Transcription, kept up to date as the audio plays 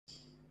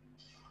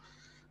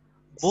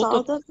both saw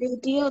of the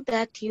video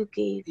that you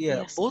gave both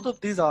yesterday. of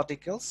these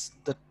articles,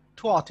 the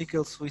two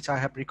articles which I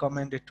have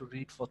recommended to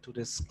read for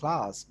today's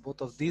class, both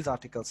of these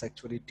articles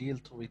actually deal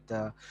with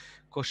the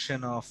question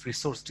of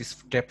resource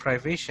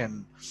deprivation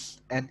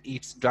and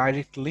its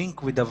direct link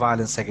with the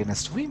violence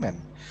against women.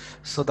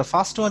 So the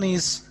first one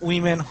is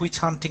women witch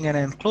hunting and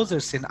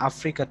enclosures in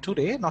Africa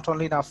today, not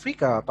only in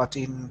Africa but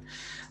in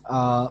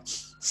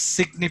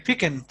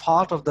significant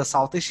part of the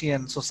South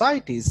Asian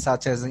societies,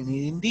 such as in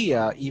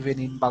India, even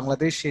in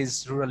Bangladesh's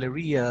rural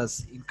areas,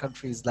 in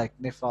countries like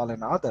Nepal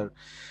and other.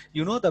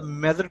 You know, the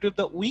majority of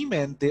the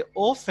women, they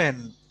often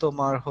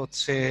তোমার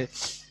হচ্ছে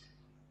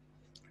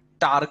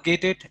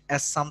targeted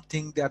as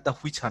something, they are the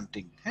witch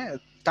hunting,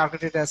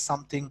 targeted as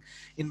something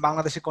in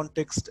Bangladeshi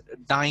context,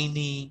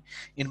 ডাইনি,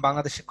 in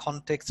Bangladeshi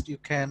context you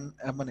can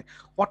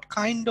what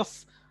kind of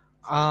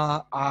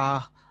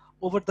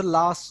over the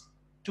last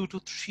 2 to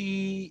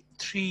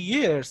 3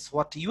 years,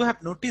 what you have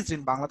noticed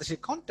in Bangladeshi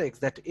context,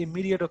 that a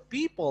myriad of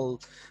people,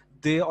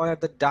 they are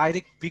the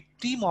direct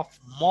victim of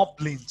mob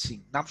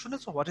lynching. নাম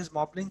শুনেছো? What is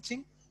mob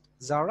lynching,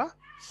 Zara?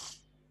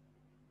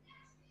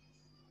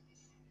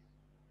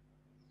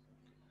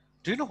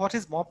 Do you know what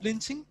is mob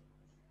lynching?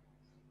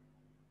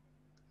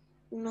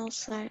 No,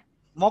 sir.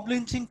 Mob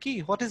lynching কি?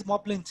 What is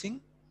mob lynching?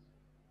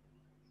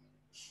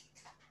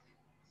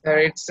 Sir,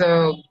 it's a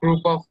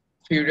group of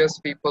furious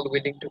people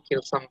willing to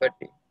kill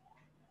somebody.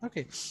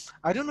 Okay,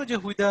 I don't know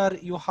whether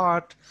you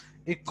heard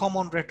a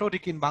common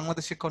rhetoric in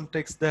Bangladeshi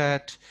context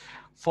that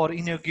for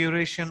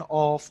inauguration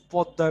of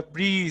Podda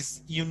Breeze,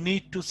 you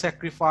need to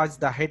sacrifice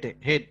the head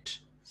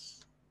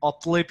of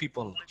lay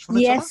people. শুনেছো না?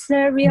 Yes,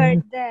 sir, we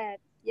heard that.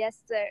 Yes,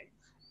 sir.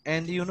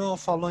 And you know,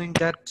 following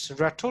that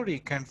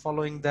rhetoric and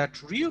following that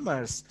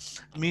rumors,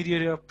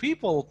 myriad of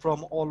people from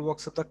all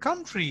walks of the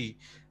country,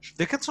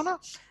 দেখেছো না?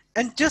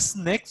 And just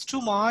next to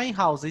my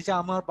house, এই যে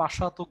আমার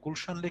বাসা তো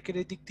গুলশান লেকের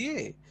এই দিক দিয়ে,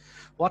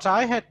 what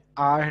I had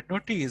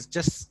noticed,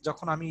 just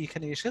যখন আমি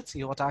এখানে এসেছি,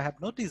 what I have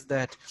noticed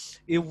that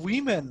a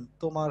woman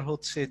তোমার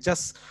হচ্ছে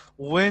just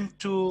went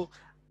to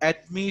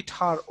admit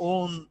her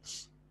own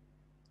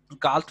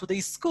girl to the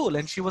school,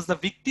 and she was the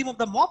victim of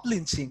the mob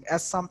lynching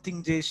as something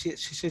যে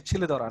সে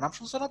ছেলে ধরা। নাম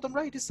শুনছো না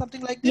তোমরা? It is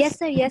something like this. Yes,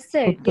 sir. Yes,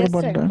 sir. Yes,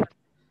 sir. উত্তরবর্ধা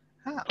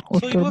হ্যাঁ,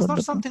 so it was not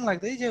something like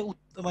that. এই যে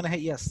মানে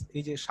হ্যাঁ, yes,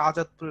 এই যে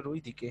শাহজাদপুরের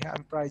ওইদিকে, হ্যাঁ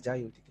আমি প্রায় যাই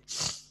ওইদিকে।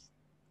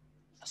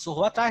 So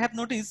what I have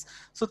noticed,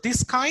 so this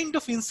kind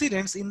of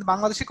incidents in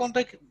Bangladeshi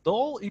context,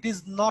 though it is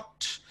not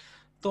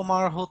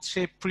তোমার হচ্ছে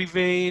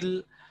prevail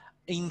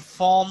in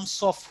forms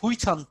of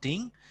witch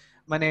hunting,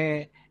 মানে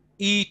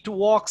it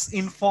works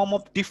in form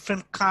of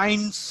different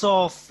kinds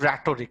of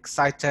rhetoric,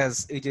 such as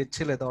এই যে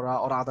ছেলে ধরা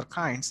or other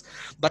kinds,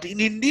 but in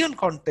Indian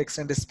context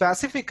and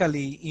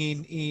specifically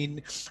in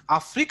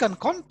African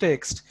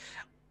context,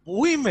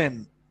 women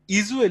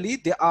usually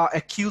they are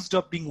accused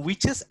of being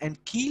witches and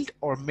killed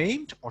or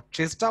maimed or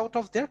chased out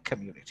of their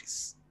communities.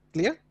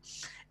 Clear?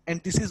 And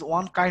this is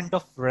one kind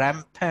of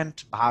rampant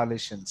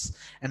violations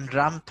and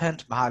rampant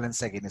violence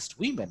against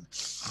women.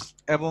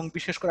 এবং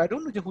বিশেষ করে I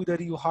don't know whether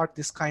you heard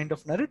this kind of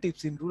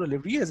narratives in rural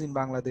areas in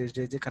Bangladesh,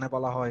 যেখানে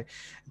বলা হয়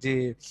যে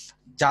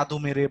জাদু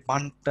মেরে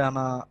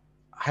বানটানা.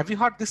 Have you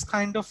heard this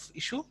kind of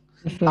issue?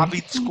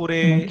 তাবিজ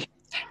করে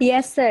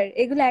Yes, sir.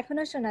 এগুলো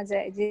এখনো শোনা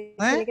যায় যে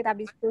ছেলেকে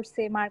তাবিজ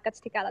করছে, মার কাছ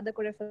থেকে আলাদা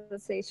করে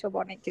ফেলছে, এইসব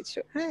অনেক কিছু।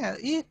 হ্যাঁ,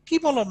 কি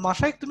বলো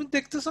মাশাইক, তুমি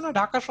দেখতেছো না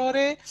ঢাকা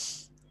শহরে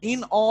in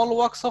all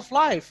walks of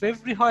life,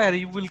 everywhere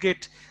you will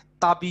get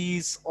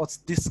tabiz or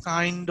this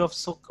kind of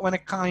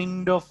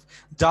kind of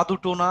jadu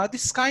tona,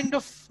 this kind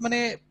of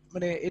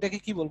এটাকে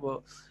কি বলবো,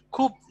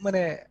 খুব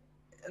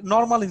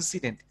normal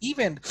incident.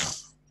 Even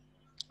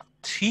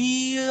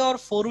 3 or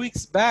 4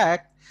 weeks back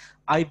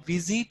I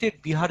visited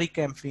Bihari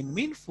camp in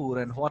Minpur,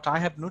 and what I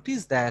have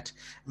noticed that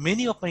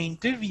many of my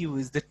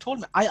interviewees, they told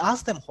me, I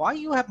asked them why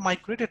you have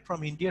migrated from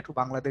India to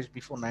Bangladesh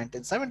before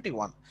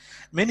 1971.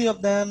 Many of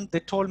them,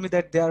 they told me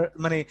that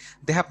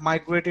they have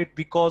migrated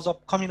because of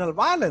communal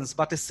violence,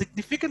 but a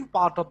significant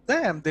part of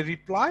them, they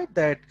replied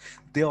that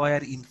they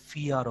were in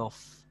fear of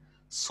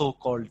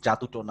so-called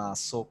jadutona,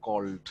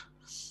 so-called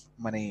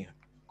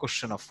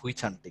question of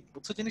witch hunting.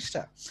 বুঝছো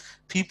জিনিসটা?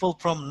 People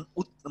from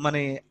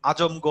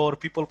Ajamgarh,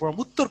 people from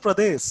Uttar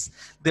Pradesh,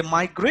 they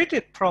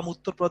migrated from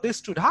Uttar Pradesh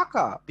to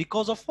Dhaka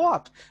because of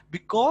what?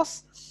 Because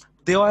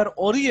they were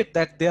worried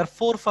that their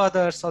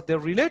forefathers or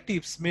their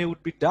relatives may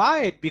would be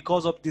died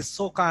because of this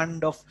so kind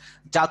of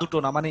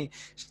jadutona.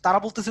 তারা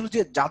বলতেছিল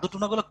যে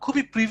জাদুটোনা গুলো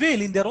খুবই prevail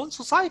in their own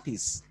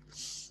societies.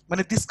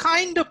 this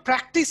kind of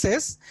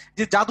practices,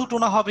 যে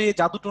জাদুটোনা হবে,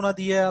 জাদুটোনা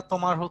দিয়ে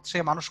তোমার হচ্ছে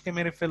মানুষকে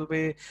মেরে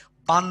ফেলবে,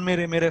 বান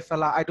মেরে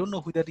ফেলা. I don't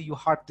know whether you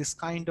heard this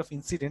kind of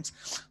incidents,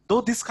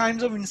 though this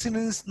kinds of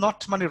incidents not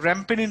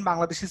rampant in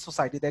Bangladeshi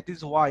society. That is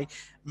why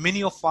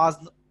many of us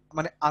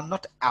are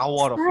not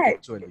aware of it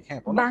actually.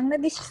 হ্যাঁ, বলো।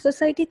 বাংলাদেশ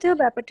সোসাইটিতেও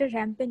ব্যাপারটা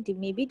র্যাম্পেন্টই,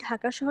 maybe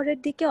Dhaka শহরের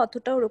দিকে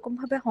অতটা ওরকম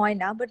ভাবে হয়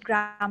না, বাট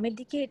গ্রামের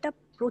দিকে এটা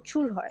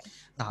প্রচুর হয়।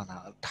 না না,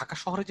 ঢাকা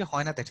শহরে যে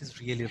হয় না, দ্যাট ইজ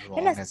রিয়েলি না রং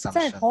না স্যার,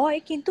 অ্যাসাম্পশন। হয়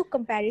কিন্তু মানে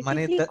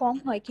কম্পারেটিভলি কম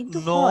হয়, কিন্তু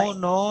no হয়।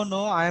 no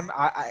no,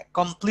 I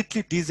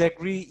completely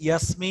disagree,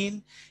 Yasmin.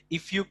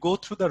 If you go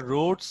through the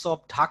roads of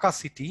Dhaka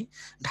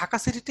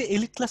city তে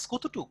elite class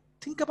কতটুক?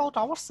 Think about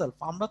ourselves.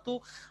 আমরা তো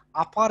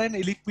upper and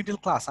elite middle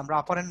class, আমরা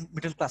upper and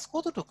middle class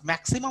কতটুক?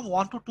 Maximum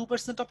 1 to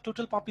 2% of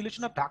total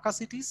population of Dhaka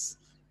cities,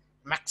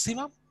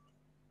 maximum.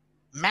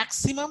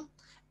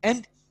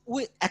 And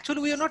we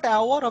are not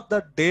aware of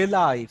the day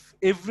life,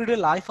 everyday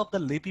life of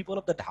the lay people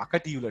of the Dhaka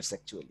dwellers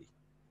actually.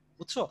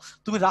 বুঝছো?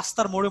 তুমি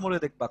রাস্তার মোড়ে মোড়ে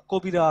দেখবা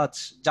কবিরাজ,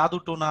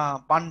 জাদুটোনা,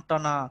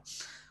 বানটানা।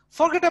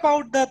 Forget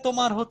about the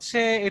তোমার হচ্ছে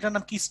এটার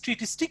নাম কি,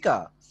 street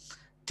sticker.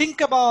 Think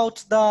about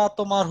the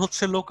তোমার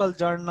হচ্ছে local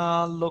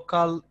journal,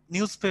 local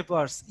news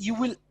papers. You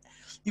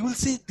will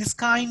see this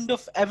kind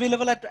of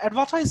available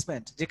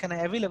advertisement, যেখানে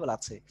অ্যাভেলেবল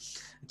আছে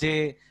যে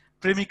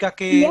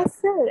প্রেমিকাকে। ইয়েস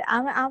স্যার,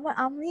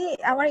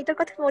 আমার এটার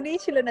কথা মনেই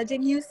ছিল না যে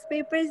নিউজ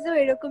পেপারসও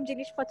এরকম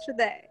জিনিসপত্র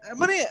দেয়।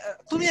 মানে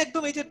তুমি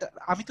একদম এই যে,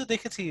 আমি তো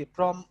দেখেছি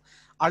from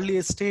early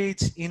stage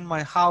in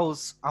my house,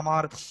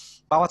 আমার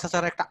বাবা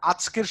চাচার একটা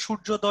আজকের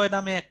সূর্যোদয়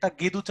নামে একটা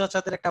গেদু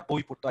চাচাদের একটা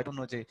বই পড়তো। আই ডোন্ট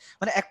নো, যে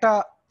মানে একটা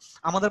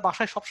আমাদের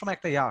বাসায় সবসময়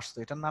একটা ইয়ে আসতো,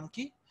 এটার নাম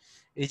কি,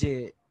 এই যে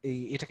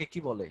এটাকে কি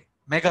বলে,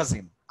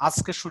 ম্যাগাজিন,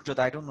 আজকের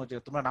সূর্যোদয়। আই ডোন্ট নো যে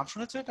তোমরা নাম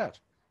শুনেছো এটার,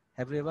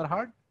 হ্যাভ ইউ এভার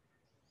হার্ড?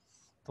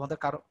 তোমাদের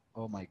কারো, ও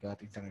মাই গড,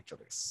 ইন্টারনেট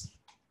চলে গেছে।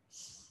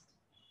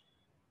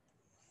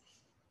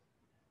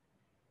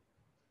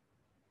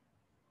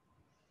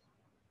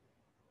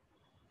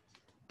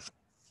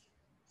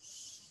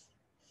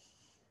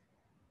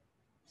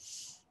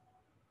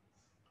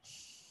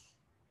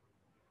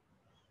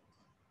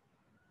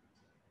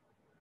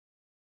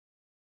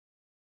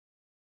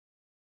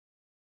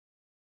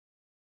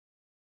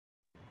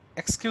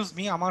 এক্সকিউজ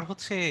মি, আমার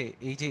হচ্ছে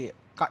এই যে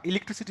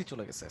ইলেকট্রিসিটি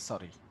চলে গেছে,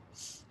 সরি।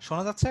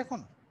 শোনা যাচ্ছে এখন?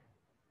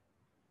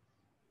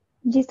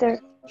 জি স্যার।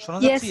 শোনা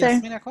ইয়েস যাচ্ছে স্যার,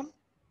 ইয়াসমিন এখন?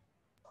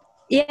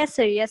 Yes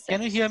sir, yes sir.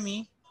 Can you hear me?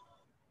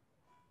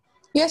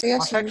 Yes, yes, sir.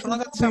 মাশায়েক We শোনা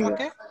can যাচ্ছে hear you.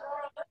 আমাকে?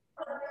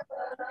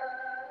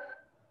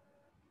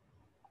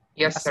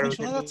 Yes, sir, ইয়াসমিন we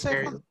শোনা can যাচ্ছে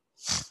hear এখন? you.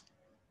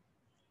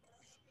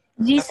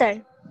 G sir.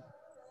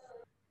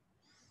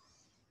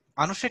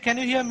 আনুষে, can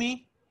you hear me?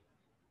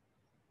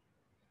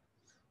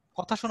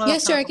 কথা শোনা Yes,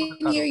 যাচ্ছে sir, না I তোমাদের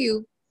can কারো। hear you.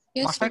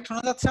 Yes, sir. মাশায়েক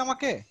শোনা যাচ্ছে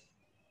আমাকে?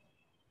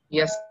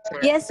 Yes, sir.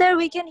 Yes sir,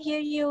 we can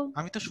here you.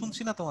 আমি তো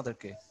শুনছি না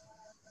তোমাদেরকে।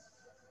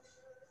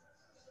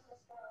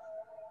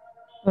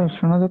 স্যার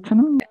শোনা যাচ্ছে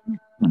না,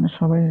 মানে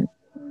সবাই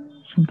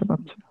শুনতে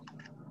পাচ্ছে।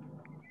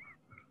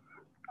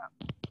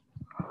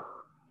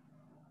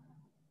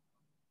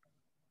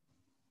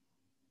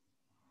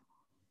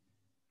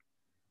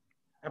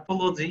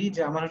 অ্যাপোলজি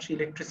যে আমার হচ্ছে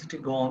electricity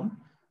gone,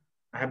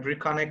 I have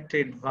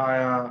reconnected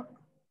ভায়া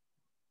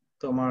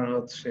তোমার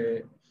হচ্ছে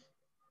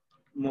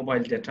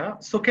mobile data.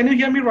 So can you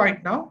hear me right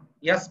now,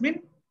 Yasmin?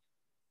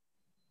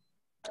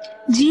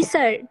 G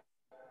sir,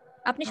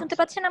 আপনি শুনতে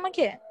পাচ্ছেন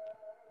আমাকে?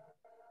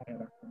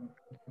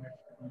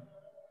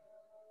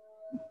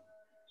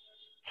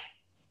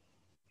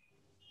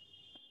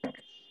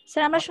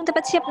 স্যার, আমরা শুনতে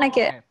পাচ্ছি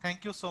আপনাকে। Thank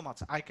you so much,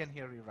 I can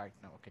here you right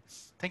now. Okay,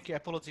 thank you,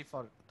 Apology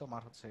for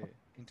তোমার হচ্ছে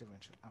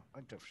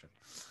interruption.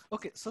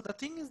 Okay, so the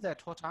thing is that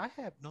what I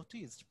have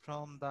noticed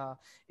from the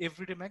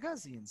everyday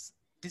magazines,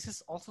 this is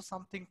also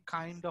something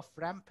kind of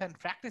rampant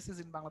practices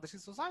in Bangladeshi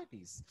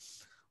societies.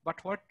 But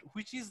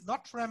which is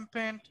not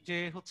rampant, যে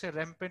হচ্ছে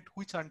rampant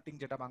witch hunting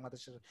যেটা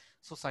বাংলাদেশের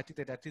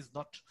সোসাইটিতে, that is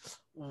not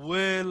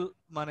well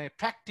মানে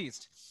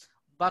practiced.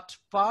 But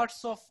parts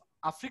of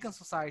African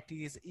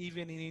societies,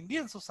 even in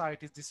Indian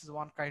societies, this is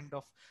one kind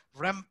of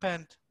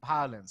rampant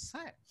violence.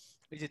 হ্যাঁ,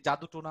 এই যে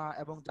জাদুটোনা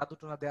এবং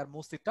জাদুটোনা, they are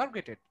mostly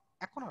targeted.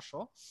 এখন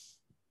আসো,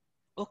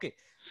 okay,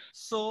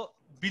 so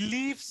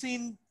beliefs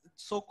in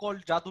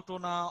so-called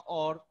jadutona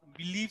or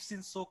beliefs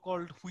in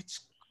so-called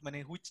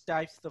which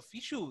types of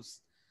issues,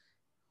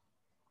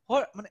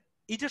 মানে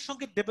এটার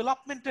সঙ্গে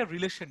ডেভেলপমেন্টের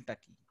রিলেশনটা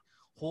কি?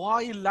 Why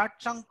a large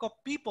chunk of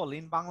people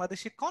in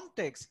Bangladeshi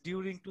context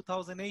during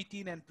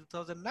 2018 and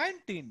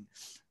 2019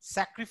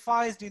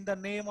 sacrificed in the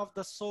name of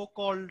the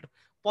so-called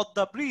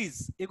Podda Breeze?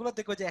 এগুলো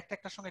দেখো যে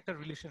একটার সঙ্গে একটা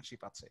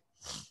রিলেশনশিপ আছে।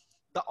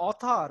 The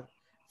author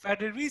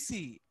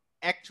Federici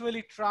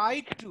actually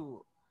tried to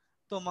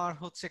তোমার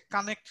হচ্ছে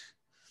connect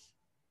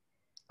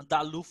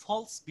the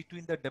loopholes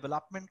between the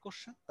development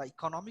question, the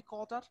economic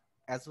order,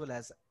 as well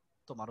as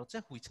তোমার হচ্ছে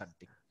witch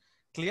hunting.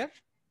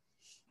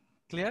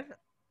 Clear,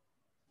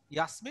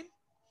 Yasmin?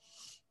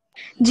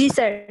 G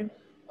sir.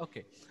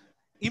 Okay.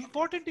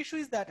 Important issue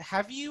is that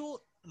have you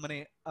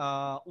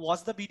was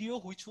the video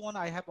which one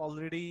I have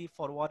already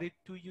forwarded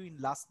to you in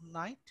last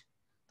night?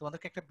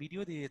 তোমাদেরকে একটা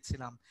video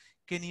দিয়েছিলাম,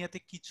 কেনিয়াতে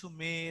কিছু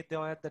মেয়ে they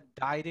were the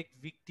direct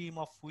victim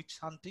of witch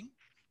hunting.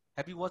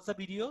 Have you watched the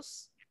videos?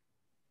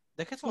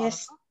 দেখেছো Yes,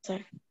 Anusha? sir.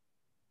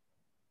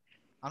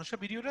 Anusha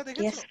ভিডিওটা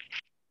দেখেছো? Yes.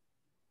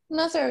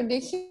 না sir,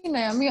 দেখি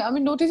নাই, আমি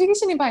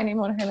নোটিফিকেশনই পাইনি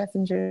মনে হয়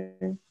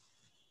মেসেঞ্জারে।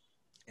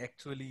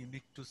 Actually you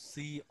need to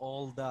see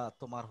all the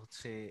তোমার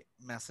হচ্ছে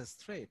message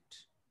thread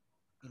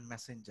in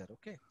messenger.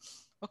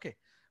 Okay,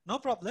 no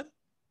problem,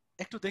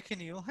 একটু দেখে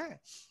নিও। হ্যাঁ,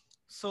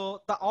 So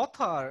the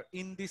author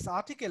in this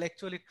article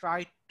actually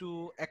tried to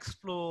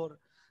explore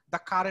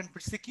the current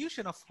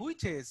persecution of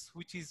witches,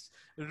 which is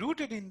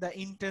rooted in the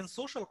intense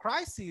social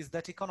crisis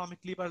that economic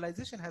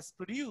liberalization has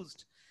produced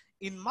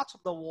in much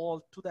of the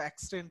world, to the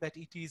extent that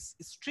it is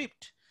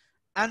stripped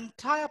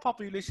entire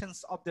populations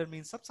of their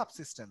means of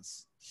subsistence.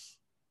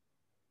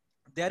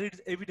 There is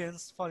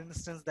evidence, for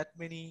instance, that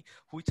many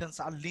witch hunts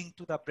are linked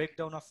to the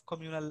breakdown of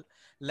communal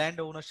land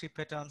ownership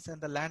patterns and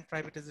the land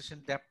privatization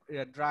that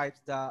drives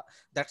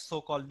that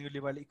so-called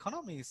neoliberal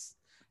economies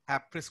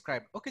have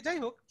prescribed. Okay, jai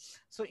hok.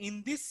 So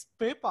in this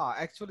paper,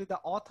 actually the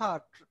author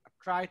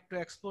tried to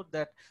explore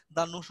that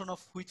the notion of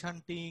witch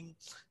hunting,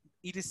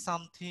 it is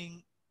something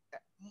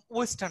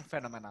Western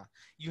phenomena.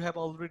 You have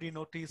already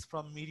noticed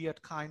from myriad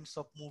kinds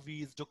of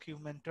movies,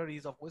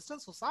 documentaries of Western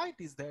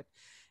societies that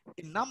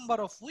a number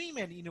of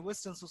women in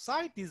Western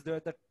societies,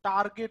 they're the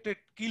targeted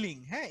killing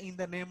in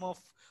the name of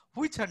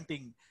witch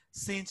hunting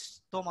since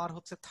তোমার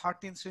হচ্ছে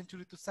 13th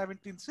century to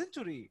 17th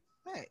century.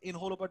 In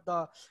whole over the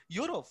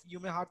Europe, you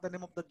may have the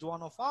name of the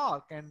Joan of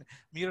Arc and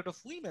myriad of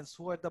women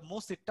who are the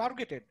most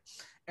targeted.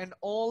 And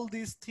all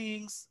these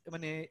things,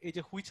 মানে এই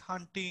যে witch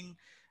hunting,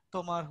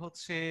 তোমার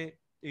হচ্ছে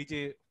এই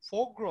যে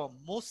pogrom,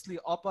 mostly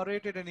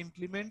operated and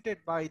implemented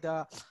by the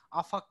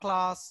upper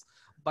class,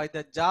 by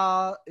the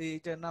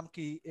এটার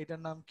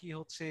নাম কি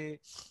হচ্ছে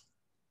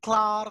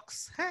clerks,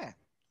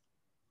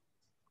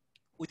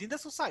 within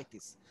the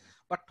societies.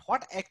 But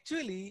what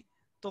actually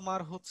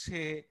তোমার হচ্ছে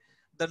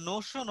the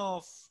notion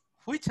of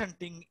witch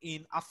hunting in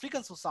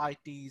African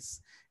societies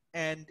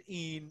and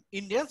in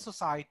Indian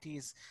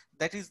societies,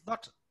 that is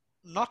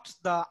not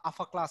the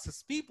upper classes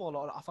people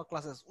or upper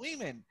classes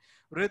women,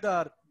 rather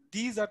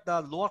these are the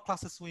lower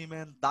classes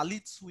women,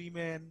 Dalits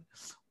women,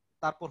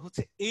 তারপর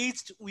হচ্ছে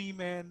aged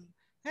women,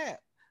 হ্যাঁ,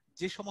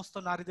 যে সমস্ত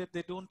নারীদের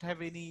they don't have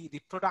any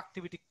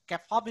reproductivity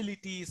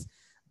capabilities,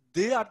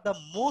 they are the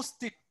most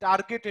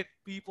targeted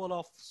people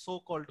of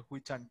so-called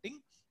witch hunting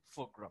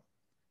program.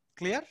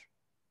 Clear?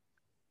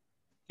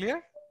 Clear?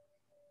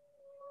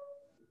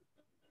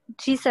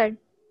 G sir.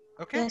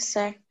 Okay. Yes,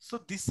 sir. So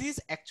this is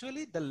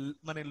actually the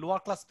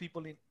lower class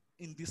people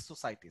in these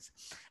societies.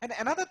 And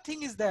another thing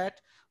is that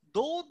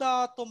though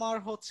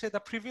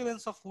the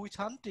prevalence of witch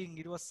hunting,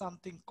 it was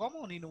something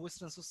common in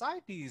Western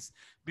societies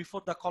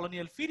before the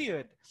colonial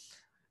period,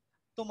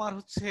 তোমার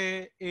হচ্ছে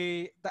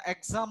the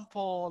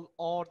example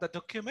or the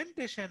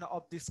documentation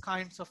of these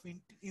kinds of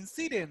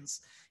incidents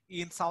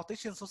in South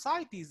Asian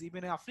societies,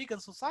 even in African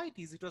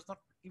societies, it was not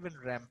even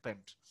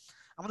rampant.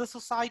 আমাদের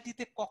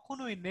সোসাইটিতে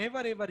কখনোই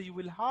never ever you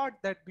will heard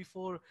that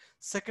before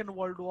Second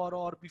World War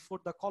or before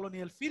the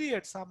colonial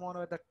period someone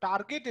were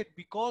targeted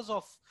because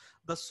of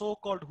the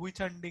so-called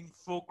witch hunting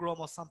program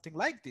or something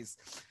like this.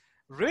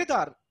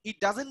 Rather, it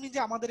doesn't mean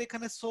যে আমাদের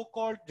এখানে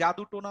so-called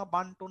জাদুটোনা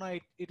বানটোনা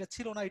এটা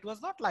ছিল না, it was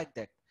not like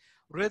that.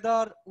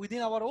 Rather,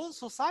 within our own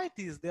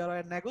societies, there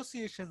are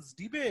negotiations,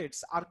 debates,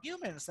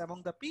 arguments among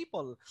the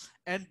people,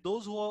 and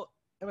those who are,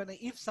 I mean,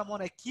 if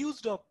someone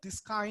accused of this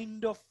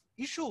kind of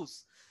issues,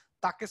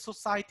 তাকে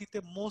সোসাইটিতে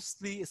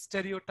mostly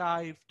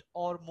স্টেরিওটাইপড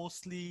or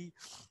mostly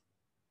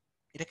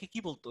এটাকে কি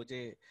বলতো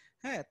যে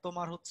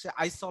তোমার হচ্ছে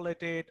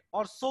isolated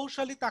or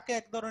socially তাকে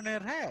এক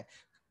ধরনের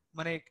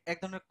মানে এক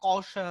ধরনের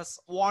কশাস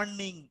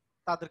ওয়ার্নিং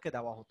তাদেরকে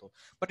দেওয়া হতো,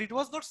 but it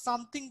was not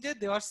something যে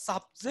দে আর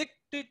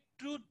সাবজেক্টেড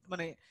টু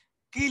মানে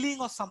killing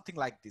or something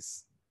like this.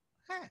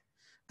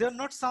 They are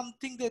not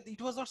something that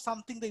it was not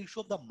something the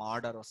issue of the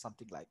murder or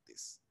something like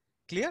this.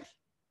 Clear?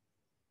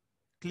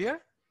 Clear?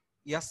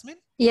 Yasmin?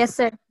 Yes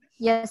sir,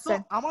 yes So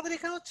sir. আমাদের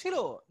এখানেও ছিল,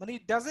 মানে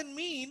it doesn't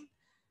mean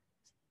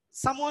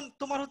someone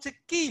তোমার হচ্ছে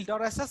killed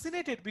or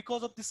assassinated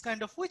because of this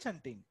kind of witch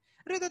hunting.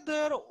 Rather they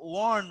are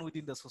warned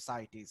within the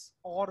societies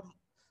or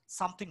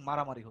something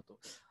মারামারি হতো.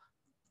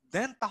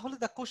 Then তাহলে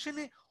the question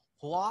is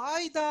why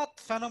the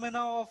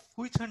phenomena of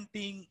witch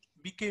hunting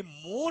became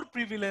more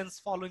prevalent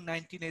following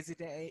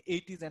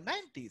 1980s and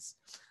 90s.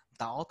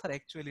 The author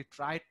actually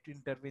tried to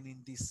intervene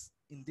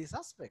in this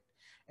aspect,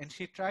 and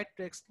she tried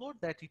to explore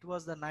that it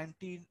was the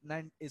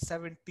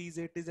 1970s,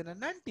 80s, and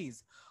 90s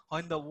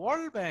when the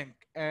World Bank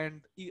and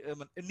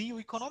a new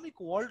economic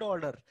world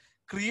order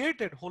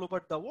created all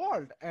over the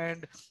world, and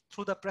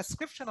through the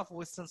prescription of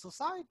Western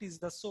societies,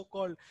 the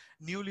so-called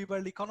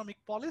neoliberal economic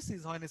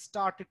policies when it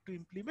started to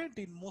implement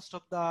in most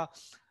of the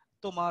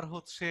তোমার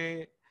হচ্ছে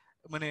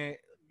মানে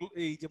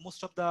এই যে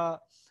most of the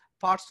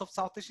parts of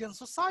South Asian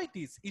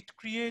societies, it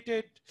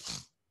created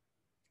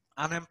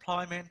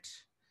unemployment,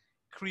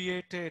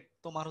 created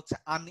তোমার হচ্ছে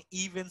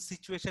uneven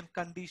situation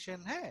condition,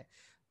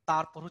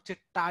 তারপর হচ্ছে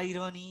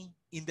tyranny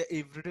in the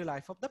everyday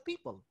life of the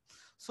people.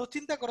 So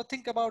চিন্তা করো,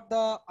 think about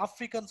the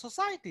African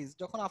societies.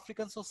 যখন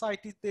African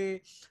society তে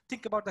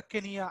think about the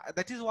Kenya,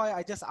 that is why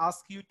I just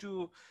ask you to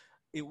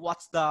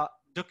watch the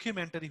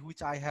documentary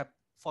which I have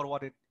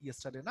forwarded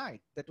yesterday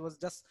night. That was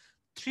just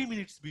 3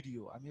 minutes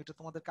video. আমি এটা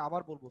তোমাদেরকে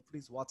আবার বলবো,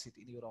 please watch it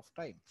in your off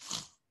time.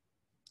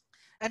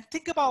 And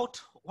think about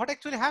what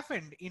actually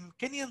happened in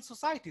Kenyan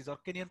societies or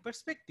Kenyan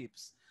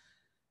perspectives.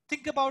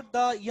 Think about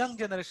the young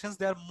generations,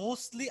 they are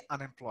mostly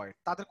unemployed.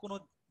 তাদের কোনো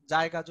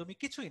জায়গা জমি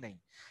কিছুই নাই.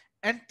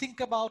 and think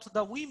about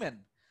the women.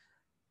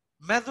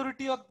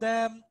 Majority of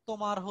them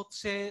তোমার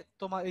হচ্ছে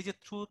তোমার এই যে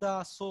through the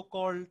so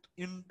called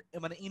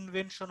মানে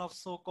invention of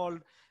so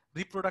called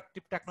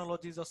reproductive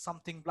technologies or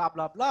something blah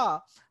blah blah,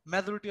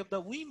 majority of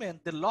the women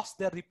they lost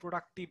their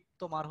reproductive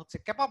তোমার হচ্ছে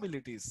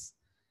capabilities.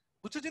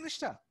 বুঝছো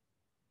জিনিসটা?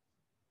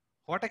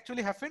 What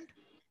actually happened?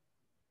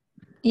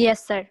 Yes,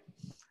 sir.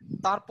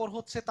 তারপর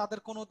হচ্ছে তাদের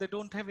কোনো they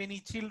don't have any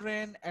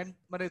children and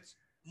মানে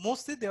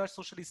mostly they are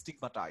socially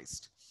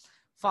stigmatized.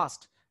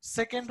 First.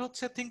 Second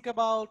হচ্ছে think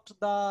about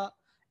the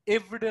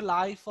everyday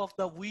life of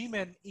the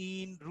women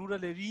in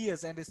rural areas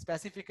and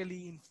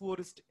specifically in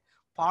forest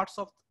parts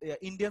of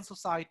Indian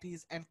societies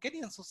and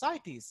Kenyan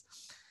societies.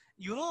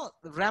 You know,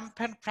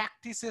 rampant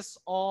practices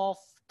of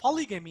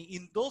polygamy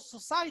in those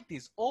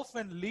societies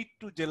often lead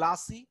to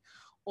jealousy,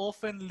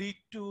 often lead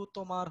to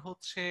তোমার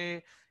হচ্ছে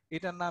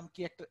এটার নাম কি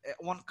একটা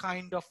one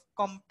kind of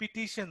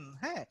competition,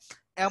 হ্যাঁ,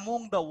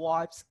 among the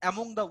wives,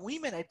 among the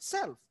women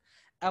itself,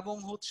 এবং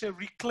হচ্ছে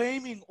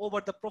reclaiming over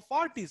the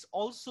properties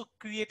also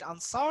create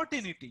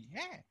uncertainty,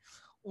 হ্যাঁ,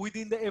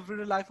 within the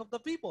everyday life of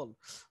the people.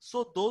 So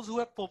those who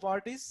have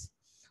properties,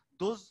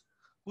 those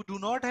who do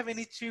not have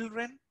any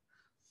children,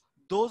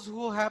 those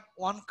who have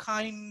one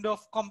kind of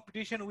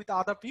competition with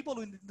other people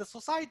within the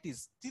societies,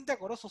 চিন্তা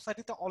করো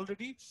সোসাইটিতে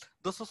already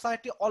the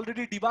society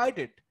already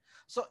divided.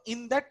 So in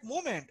that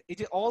moment it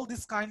is all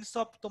these kinds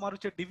of তোমার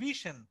হচ্ছে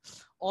division,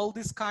 all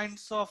these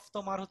kinds of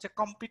তোমার হচ্ছে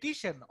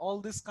competition, all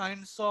these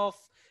kinds of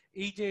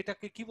এই যে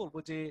এটাকে কি বলবো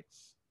যে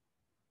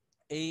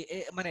এই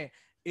মানে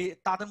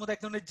তাদের মধ্যে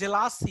এক ধরনের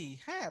জেলাসি,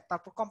 হ্যাঁ,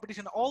 তারপর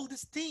competition, all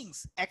these things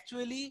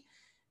actually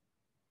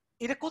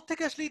এটা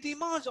কোত্থেকে আসলে it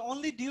emerged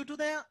only due to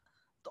the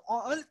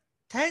all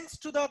thanks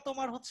to the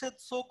তোমার হচ্ছে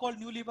so called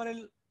new liberal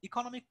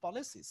economic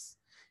policies.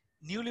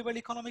 New liberal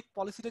economic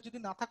পলিসিটা যদি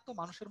না থাকতো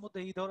মানুষের মধ্যে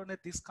এই ধরনের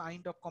this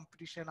kind of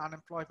competition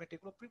unemployment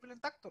এগুলো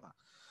প্রিভেলেন্ট থাকতো না।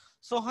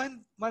 সো when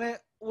মানে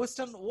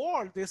western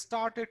world they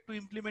started to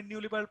implement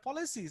new liberal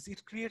policies, it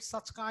creates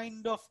such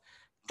kind of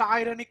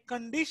tyrannic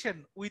condition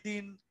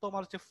within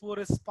তোমার যে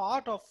forest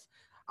part of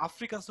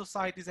African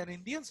societies and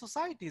Indian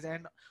societies,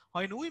 and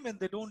when women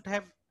they don't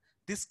have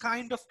this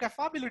kind of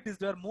capabilities,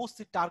 they are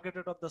mostly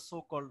targeted of the so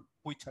called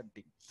witch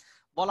hunting.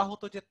 বলা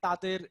হতো যে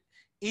তাদের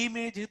এই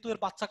মেয়ে যেহেতু এর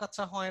বাচ্চা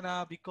কাচ্চা হয় না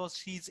because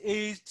she is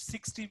aged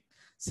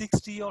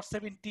 60 or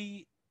 70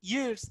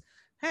 years,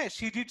 হ্যাঁ,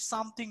 she did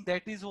something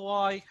that is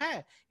why, হ্যাঁ,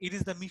 it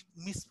is the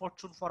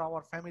misfortune for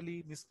our family,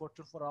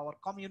 misfortune for our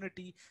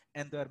community,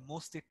 and they are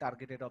mostly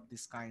targeted of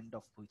this kind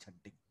of witch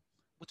hunting.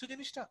 বুঝছো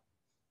জিনিসটা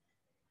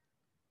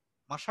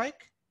মাশাইক?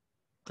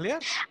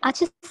 Clear?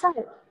 আচ্ছা sir,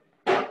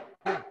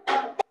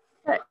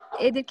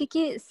 এদেরকে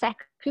কি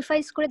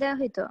sacrifice করে দেওয়া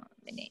হইতো,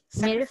 মানে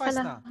মেরে Sacrifice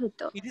ফেলা na,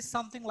 হইতো? it is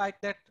something like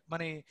that.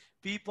 Mane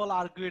people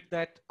argued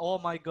that oh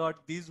my god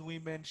these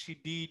women she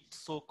did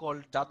so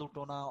called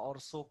jadutona or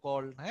so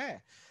called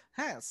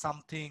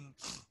something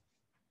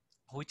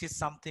which is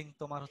something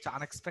তোমার হচ্ছে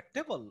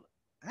unexpectable,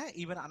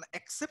 even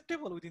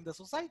unacceptable within the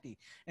society,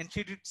 and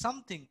she did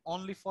something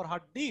only for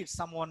her deed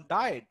someone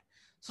died,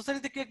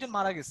 society থেকে একজন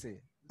মারা গেছে,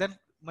 then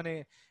মানে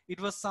it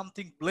was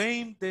something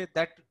blamed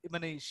that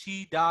মানে she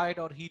died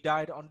or he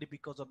died only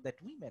because of that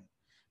woman,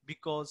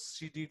 because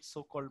she did so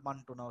called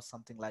mantona or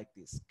something like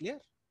this.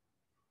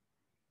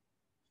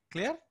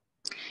 Clear?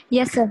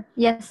 Yes sir,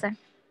 yes sir.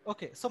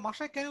 Okay, so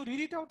Masha, can you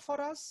read it out for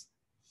us?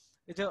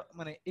 এটা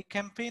মানে a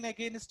campaign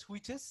against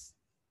witches,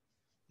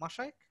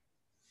 Masha?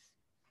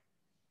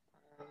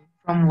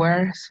 From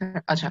where, sir?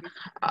 Acha,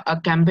 a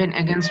campaign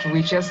against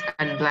witches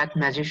and black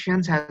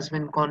magicians has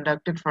been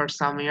conducted for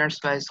some years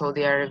by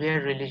Saudi Arabia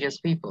religious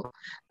people,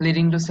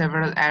 leading to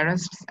several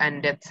arrests and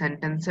death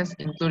sentences,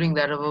 including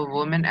that of a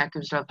woman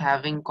accused of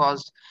having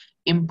caused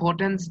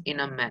impotence in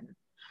a man.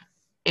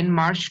 In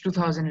March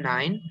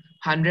 2009,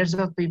 hundreds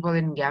of people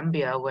in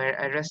Gambia were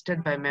arrested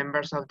by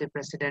members of the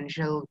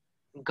Presidential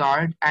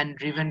Guard and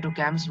driven to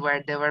camps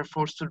where they were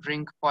forced to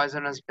drink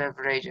poisonous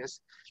beverages.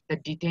 The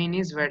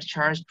detainees were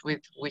charged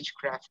with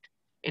witchcraft.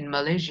 In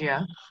Malaysia,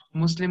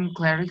 Muslim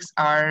clerics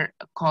are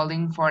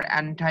calling for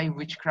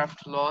anti-witchcraft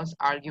laws,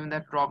 arguing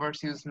that robbers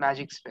use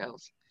magic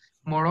spells.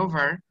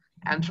 Moreover,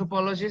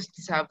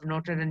 anthropologists have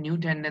noted a new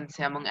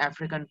tendency among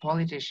African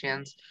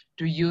politicians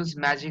to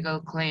use magical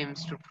claims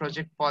to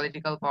project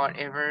political power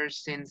ever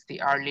since the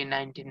early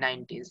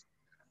 1990s.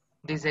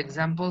 These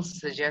examples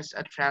suggest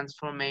a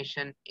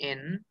transformation in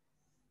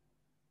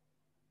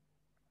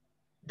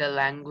the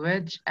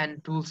language and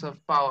tools of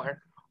power,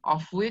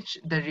 of which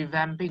the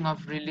revamping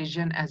of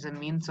religion as a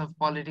means of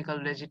political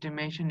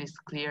legitimation is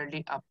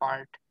clearly a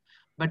part.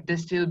 But they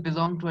still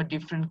belong to a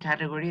different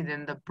category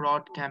than the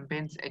broad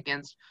campaigns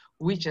against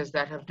witches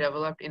that have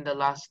developed in the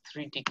last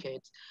 3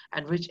 decades,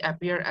 and which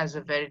appear as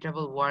a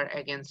veritable war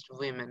against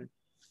women.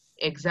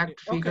 Exact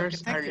Okay, figures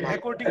thank are you.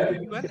 According to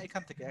UN,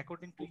 এখান থেকে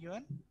according to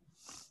UN,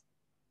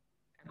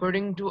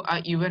 According to a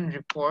UN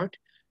report,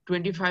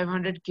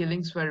 2,500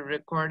 killings were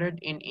recorded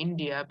in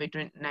India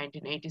between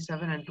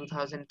 1987 and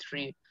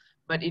 2003,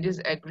 but it is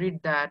agreed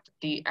that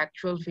the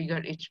actual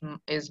figure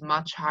is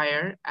much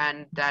higher and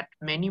that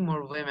many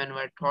more women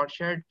were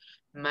tortured,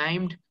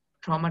 maimed,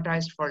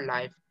 traumatized for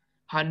life.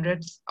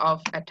 Hundreds of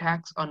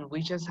attacks on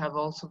witches have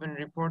also been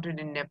reported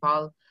in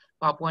Nepal,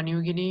 Papua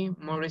New Guinea,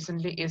 more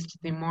recently East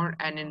Timor,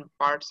 and in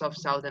parts of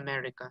South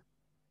America.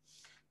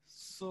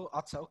 So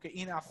আচ্ছা, okay,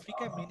 in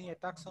Africa many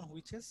attacks on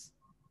witches.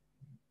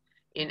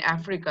 In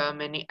Africa,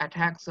 many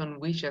attacks on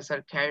witches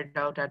are carried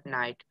out at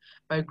night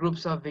by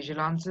groups of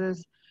vigilantes,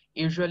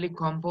 usually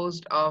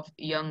composed of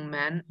young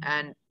men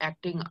and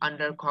acting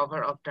under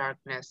cover of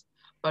darkness.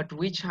 But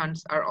witch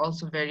hunts are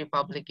also very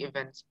public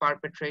events,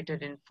 perpetrated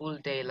in full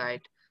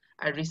daylight.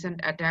 A recent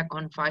attack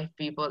on 5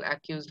 people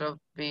accused of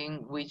being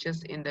witches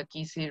in the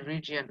Kisii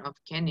region of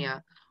Kenya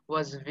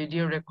was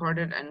video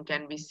recorded and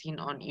can be seen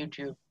on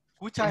YouTube.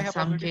 which In I have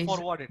some already cases,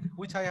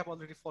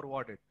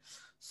 forwarded,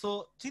 so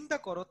চিন্তা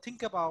করো,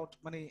 think about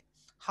মানে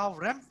how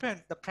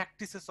rampant the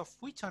practices of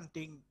witch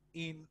hunting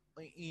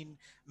in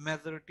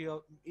majority of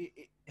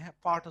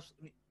part of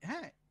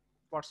হ্যাঁ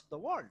parts of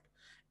the world,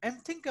 and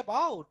think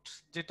about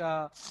যেটা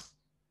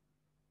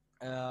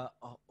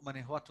মানে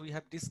what we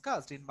have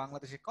discussed in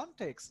Bangladeshi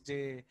context, যে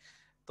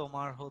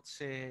তোমার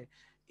হচ্ছে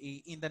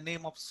in the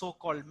name of so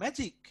called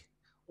magic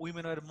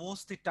women are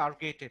mostly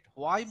targeted.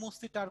 Why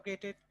mostly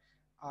targeted?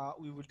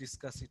 We will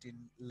discuss it in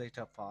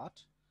later part.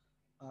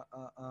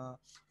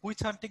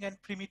 Witch hunting and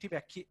primitive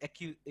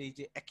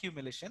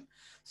accumulation.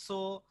 So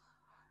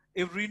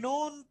a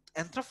renowned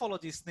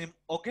anthropologist named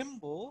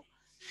Ogembo,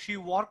 she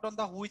worked on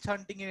the witch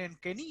hunting in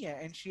Kenya,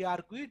 and she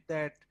argued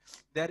that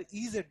there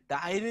is a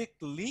direct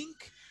link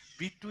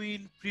between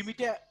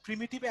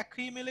primitive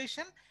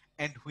accumulation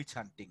and witch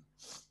hunting.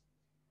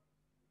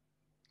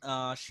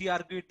 She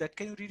argued that,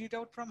 can you read it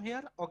out from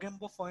here?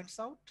 Ogembo points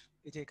out,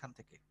 এই যে এখান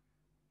থেকে।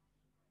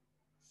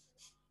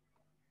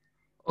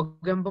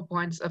 Ogembo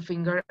points a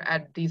finger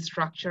at the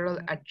structural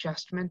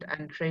adjustment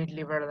and trade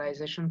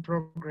liberalization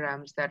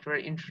programs that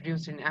were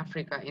introduced in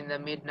Africa in the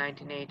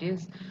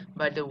mid-1980s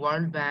by the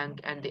World Bank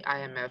and the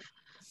IMF,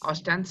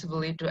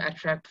 ostensibly to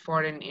attract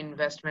foreign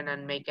investment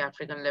and make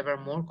African labor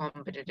more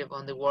competitive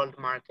on the world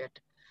market.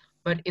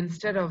 But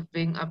instead of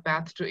being a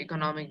path to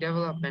economic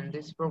development,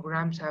 these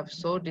programs have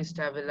so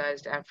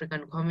destabilized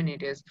African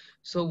communities,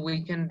 so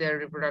weakened their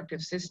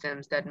reproductive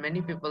systems, that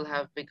many people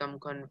have become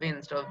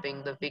convinced of being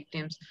the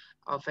victims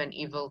of an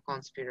evil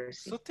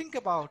conspiracy. So think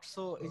about,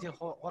 so এই যে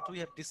what we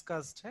have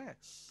discussed, হ্যাঁ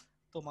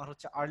তোমার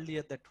হচ্ছে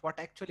earlier, that what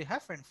actually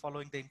happened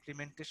following the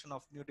implementation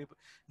of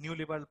new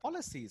liberal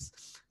policies.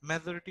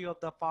 Majority of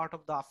the part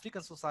of the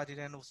African society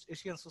and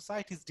Asian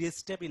society is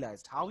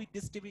destabilized. How it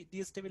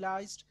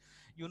destabilized?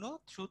 You know,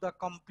 through the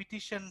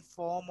competition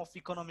form of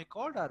economic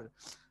order.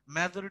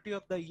 Majority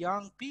of the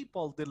young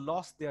people, they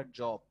lost their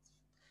job,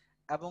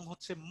 এবং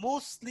হচ্ছে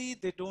mostly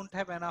they don't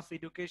have enough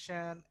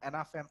education,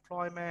 enough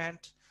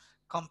employment,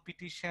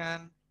 competition,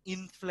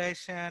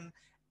 inflation,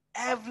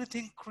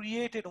 everything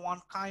created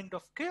one kind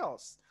of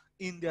chaos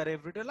in their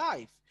everyday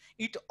life.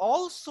 It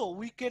also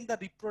weakened the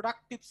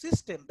reproductive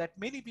system, that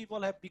many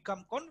people have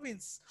become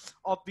convinced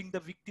of being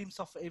the victims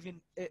of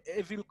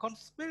evil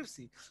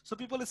conspiracy. So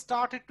people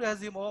started to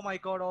assume, oh my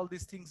god, all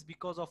these things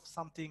because of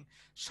something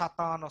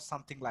shaitan or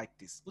something like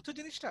this. বুঝছো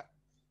জিনিসটা?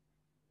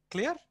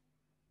 Clear?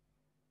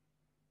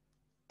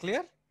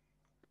 Clear?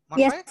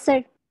 Yes, Mashai? sir.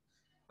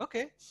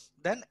 Okay.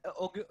 Then,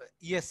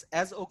 yes,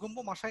 as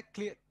Ogumbo, Mashai,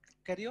 clear,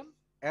 carry on.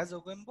 As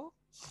Ogumbo.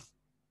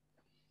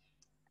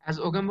 As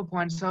Ogembo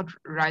points out,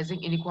 rising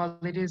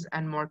inequalities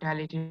and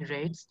mortality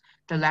rates,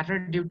 the latter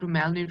due to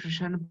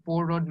malnutrition,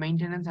 poor road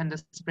maintenance, and the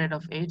spread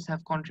of AIDS,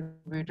 have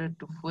contributed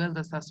to fuel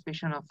the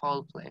suspicion of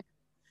foul play.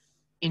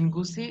 In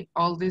Gusii,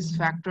 all these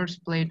factors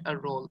played a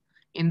role.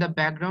 In the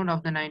background of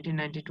the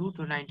 1992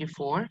 to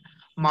 94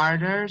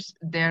 murders,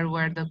 there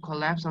were the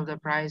collapse of the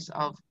price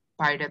of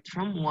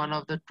pyrethrum, one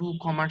of the two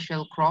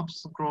commercial crops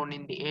grown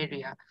in the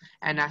area,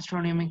 an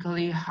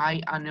astronomically high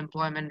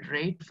unemployment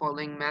rate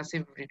following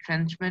massive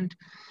retrenchment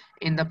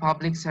in the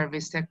public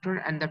service sector,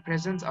 and the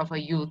presence of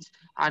a youth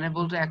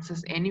unable to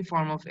access any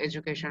form of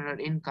education or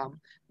income,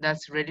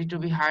 thus ready to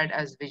be hired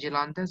as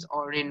vigilantes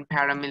or in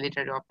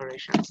paramilitary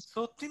operations.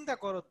 So think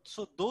about,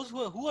 so those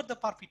who are the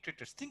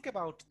perpetrators. Think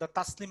about the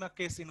Taslima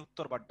case in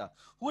Uttar Badda.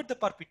 Who are the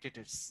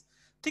perpetrators?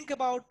 Think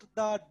about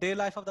the day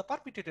life of the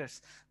perpetrators.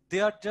 They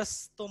are just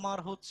তোমার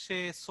হচ্ছে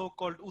so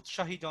called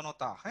উৎসাহী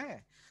জনতা, হ্যাঁ,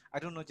 I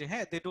don't know, যে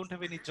হ্যাঁ, they don't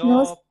have any No,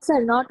 job. sir,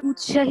 not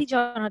উৎসাহী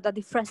জনতা,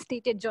 the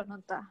frustrated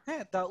জনতা.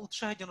 হ্যাঁ, the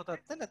উৎসাহী জনতা,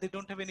 তাই না? They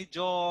don't have any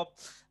job,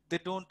 they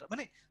don't,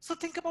 মানে, so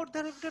think about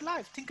their everyday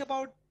life. Think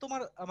about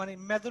তোমার মানে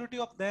majority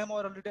of them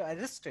are already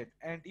arrested,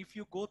 and if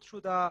you go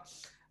through the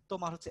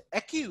তোমার হচ্ছে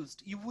accused,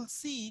 you will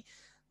see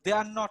they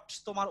are not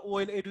তোমার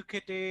well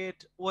educated,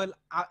 well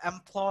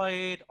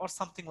employed or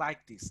something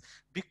like this,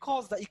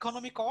 because the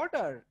economic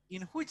order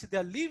in which they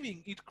are living,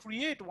 it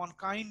create one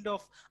kind of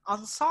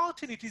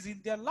uncertainties in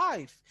their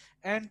life,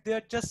 and they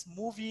are just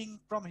moving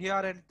from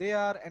here and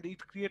there, and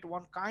it create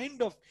one kind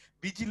of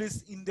vigilance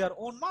in their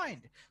own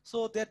mind. So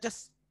they are just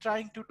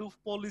trying to do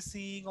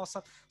policing or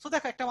something. So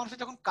দেখো, একটা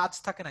মানুষের যখন কাজ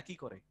থাকে না, কি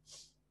করে?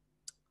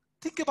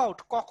 Think about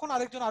কখন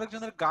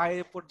আরেকজনের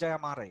গায়ে পড়ে যায়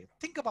মারে.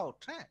 Think about,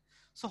 হ্যাঁ.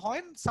 So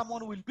when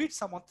someone will beat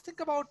someone, think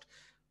about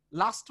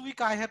last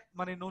week I have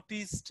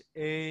noticed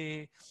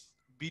a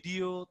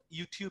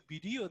YouTube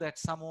video that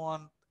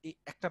someone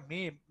একটা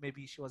মেয়ে,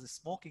 maybe she was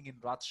smoking in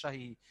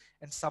Rajshahi,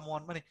 and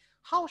someone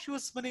how she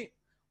was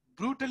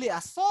brutally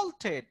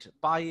assaulted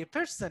by a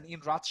person in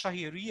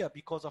Rajshahi area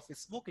because of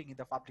smoking in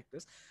the public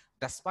place,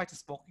 despite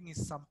smoking is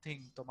something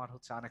তোমার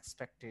হচ্ছে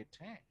unexpected,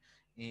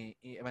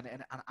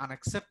 and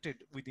unaccepted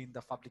within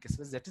the public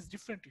space. That is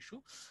different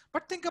issue.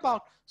 But think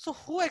about, so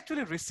who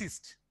actually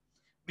resist?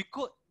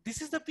 Because this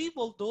is the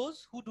people, those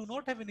who do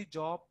not have any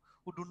job,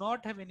 who do not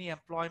have any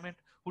employment,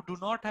 who do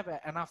not have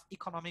enough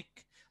economic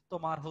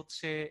তোমার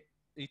হচ্ছে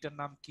এটার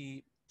নাম কি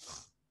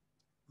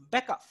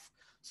backup.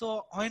 So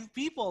when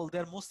people,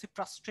 they're mostly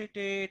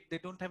frustrated, they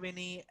don't have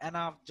any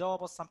enough job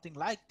or something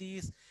like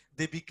this,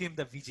 they became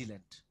the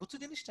vigilant. বুঝছো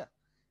জিনিসটা,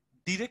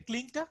 direct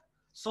linkটা?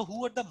 So who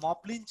are the mob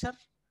lyncher?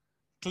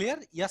 Clear,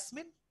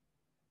 Yasmin?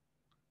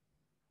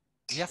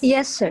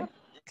 Yes, sir.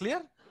 Clear?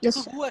 Yes, So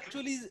sir. who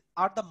actually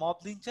are the mob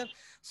lyncher?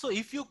 So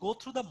if you go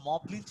through the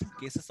mob lynching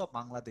cases of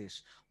Bangladesh,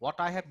 what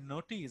I have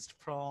noticed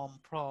from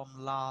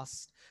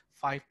last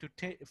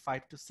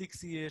 5 to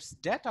 6 years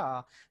data,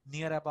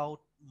 near about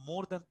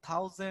more than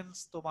thousands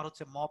তোমার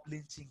হচ্ছে mob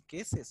lynching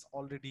cases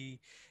already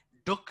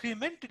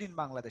documented in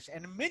Bangladesh,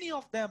 and many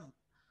of them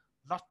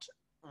not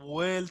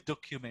well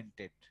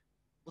documented.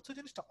 বুঝছো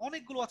জিনিসটা,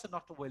 অনেকগুলো আছে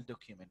not well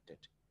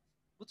documented.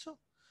 বুঝছো?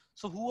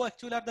 So who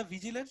actually are the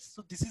vigilance? So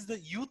this is the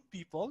youth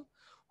people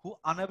who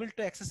unable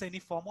to access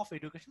any form of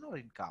education or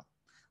income,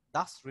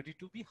 thus ready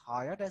to be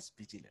hired as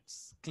vigilance.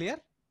 Clear?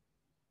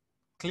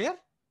 Clear?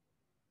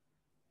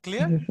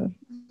 Clear? G sir.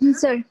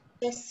 Sir.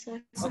 Yes, sir.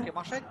 Okay,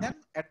 Mashayk, then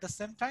at the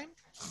same time,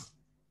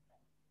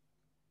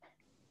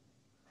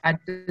 At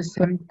the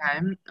same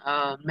time,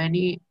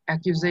 many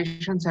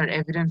accusations are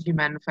evidently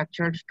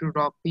manufactured to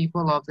rob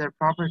people of their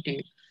property,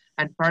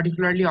 and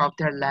particularly of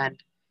their land.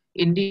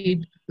 Indeed,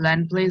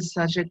 land plays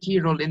such a key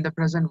role in the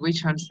present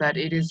witch hunts that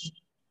it is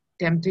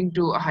tempting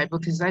to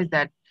hypothesize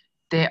that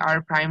they are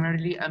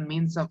primarily a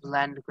means of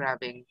land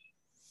grabbing.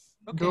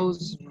 okay,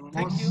 Those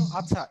thank you. most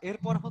আচ্ছা,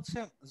 এরপর হচ্ছে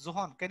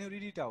Zohan, can you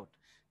read it out?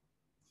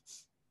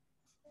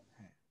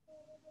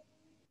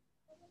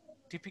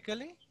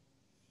 Typically,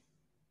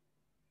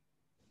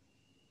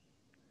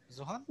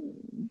 Zohan?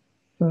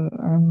 Sir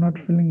I am not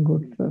feeling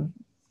good sir,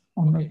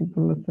 অন্য Okay. কি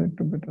বললে sir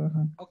একটু better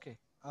হয়। Okay,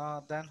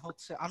 then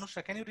হচ্ছে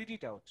Anusha, can you read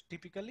it out?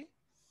 Typically,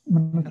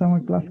 মানে স্যার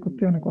আমার ক্লাস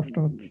করতে অনেক কষ্ট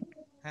হচ্ছে।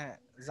 হ্যাঁ,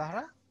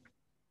 Zahra?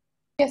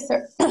 Yes, sir.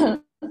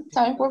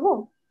 Time for who?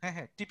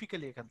 হ্যাঁ,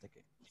 typically এখান থেকে,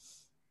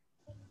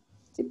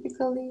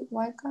 Typically,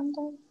 why can't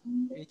I?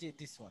 এই যে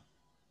this one.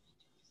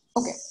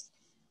 Okay.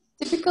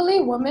 Typically,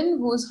 women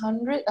whose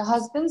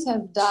husbands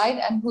have died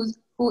and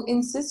who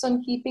insist on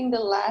keeping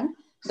the land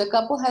the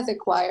couple has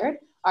acquired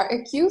are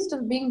accused of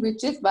being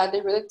witches by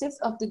the relatives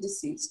of the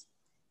deceased.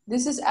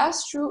 This is as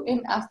true in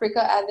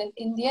Africa as in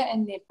India and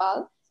Nepal,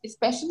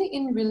 especially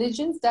in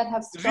religions that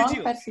have strong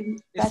Regions,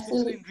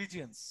 especially in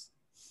regions.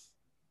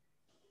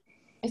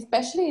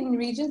 especially in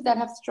regions that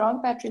have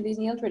strong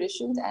patrilineal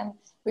traditions and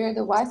where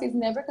the wife is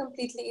never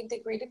completely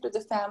integrated to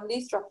the family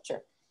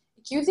structure.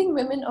 Accusing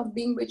women of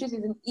being witches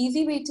is an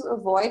easy way to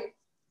avoid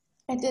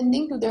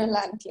attending to their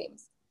land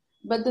claims.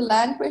 But the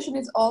land question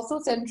is also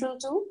central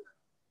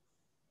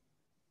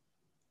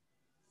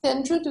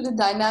to the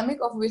dynamic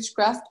of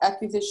witchcraft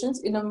accusations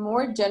in a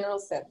more general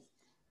sense.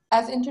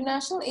 As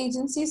international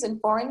agencies and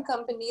foreign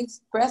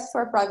companies press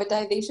for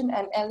privatization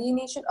and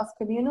alienation of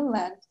communal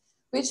land,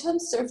 witch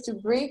hunts serve to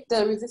break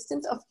the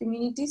resistance of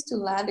communities to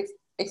land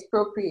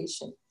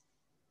expropriation.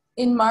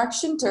 In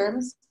Marxian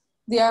terms,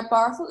 they are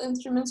powerful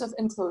instruments of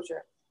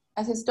enclosure.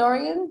 As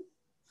historian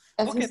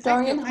Okay,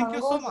 thank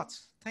you so Hango, much.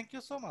 Thank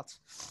you so much.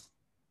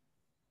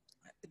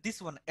 This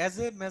one, as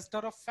a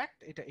matter of fact,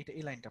 এটা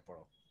এই লাইনটা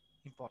পড়ো,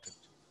 important.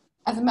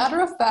 As a matter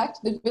of fact,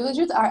 the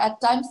villagers are at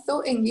times so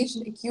engaged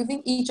in accusing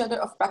each other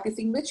of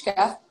practicing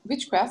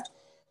witchcraft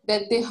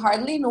that they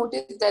hardly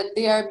notice that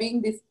they are being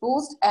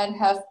disposed and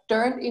have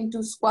turned into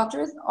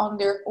squatters on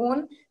their own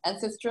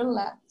ancestral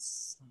lands.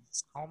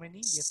 How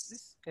many? Yes,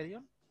 please carry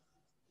on.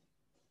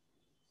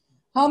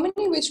 How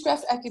many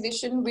witchcraft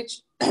accusations,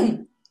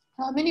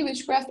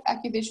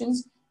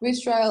 witch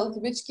trials,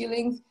 witch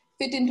killings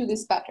fit into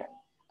this pattern?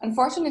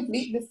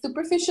 Unfortunately, the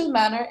superficial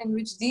manner in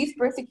which these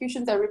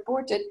persecutions are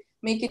reported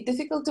make it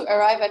difficult to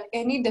arrive at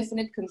any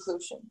definite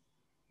conclusion.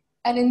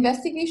 An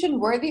investigation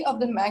worthy of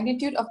the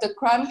magnitude of the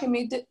crime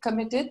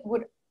committed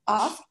would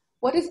ask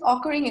what is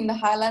occurring in the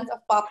highlands of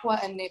Papua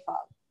and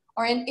Nepal,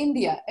 or in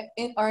India,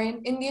 or in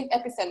Indian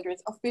epicenters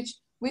of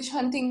witch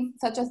hunting,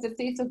 such as the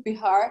states of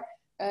Bihar,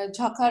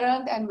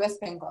 Jharkhand, and West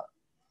Bengal,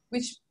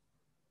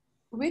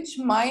 which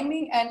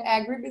mining and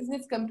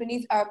agribusiness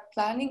companies are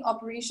planning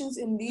operations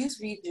in these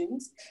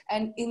regions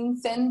and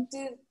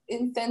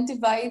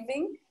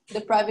incentivizing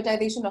the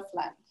privatization of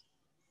land.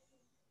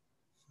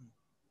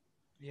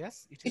 Yes,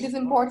 It is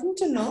important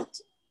to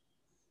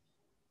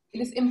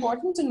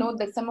note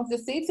that some of the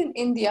states in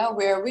India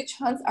where witch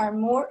hunts are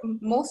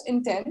most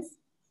intense,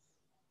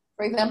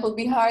 for example,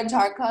 Bihar,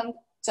 Jharkhand,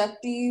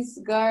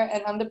 Chhattisgarh,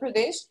 and Andhra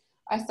Pradesh,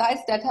 are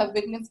sites that have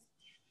witnessed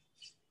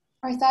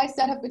are sites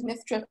that have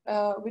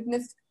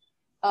witnessed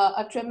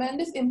a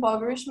tremendous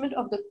impoverishment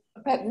of the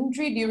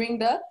peasantry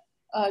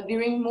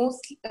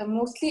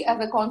mostly as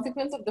a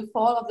consequence of the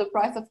fall of the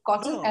price of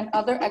cotton No, and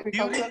other during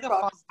agricultural the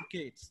crops. first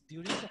decades,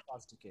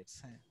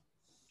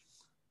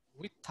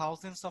 with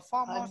thousands of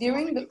farmers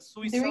During committing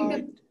the during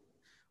suicide, the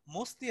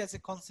mostly as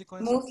a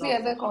consequence of mostly the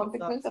as a fall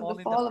consequence of the in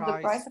the fall of the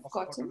price price of of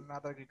cotton cotton. and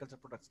other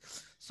agricultural products.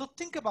 So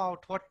think about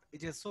what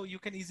it is, so you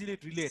can easily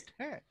relate.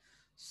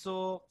 So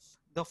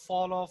the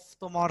fall of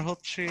tomar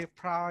hocche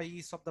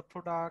price of the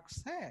products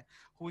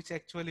which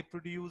actually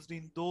produced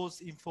in those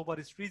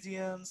impoverished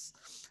regions,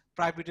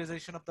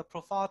 privatization of the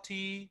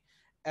property,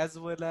 as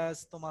well as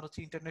তোমার হচ্ছে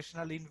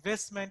international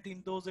investment in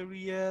those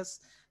areas,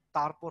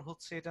 তারপর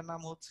হচ্ছে এটার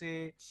নাম হচ্ছে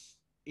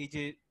এই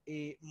যে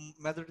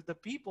majority of the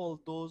people,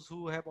 those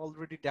who have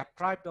already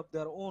deprived of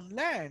their own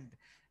land,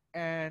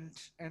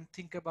 and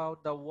think about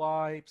the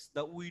wives,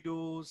 the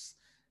widows,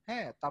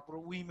 তারপর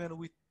women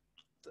with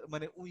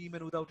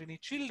women without any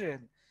children.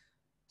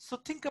 So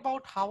think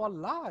about how a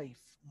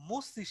life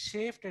mostly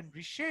shaped and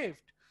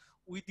reshaped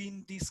within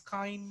this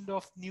kind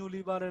of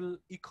neoliberal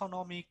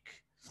economic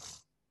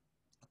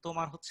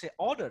তোমার হচ্ছে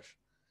order.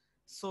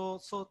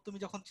 So তুমি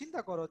যখন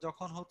চিন্তা করো,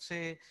 যখন হচ্ছে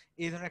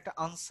এই ধরনের একটা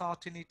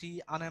আনসার্টেনিটি,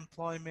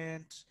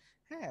 আনএমপ্লয়মেন্ট,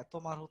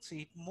 তোমার হচ্ছে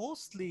ইট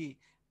mostly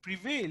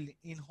prevail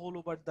in whole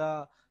over the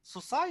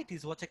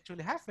societies, what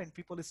actually happened,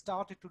 people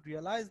started to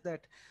realize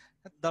that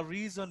the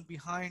reason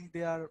behind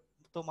their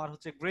তোমার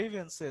হচ্ছে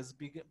grievances,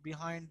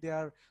 behind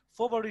their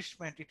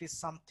impoverishment, it is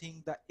something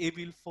the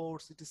evil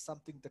force, it is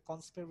something the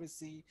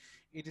conspiracy,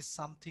 it is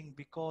something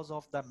because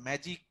of the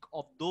magic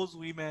of those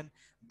women.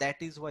 That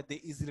is why they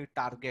easily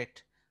target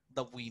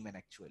the women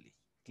actually.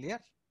 Clear?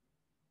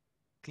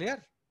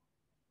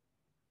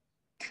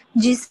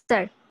 G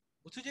sir.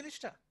 বুঝছো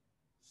জিনিসটা?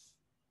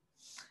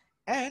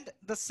 And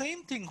the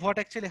same thing what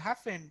actually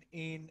happened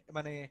in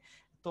মানে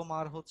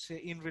তোমার হচ্ছে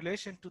in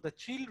relation to the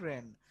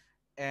children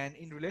and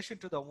in relation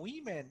to the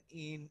women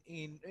in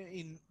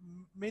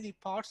many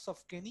parts of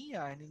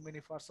Kenya and in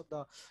many parts of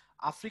the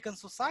African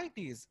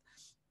societies.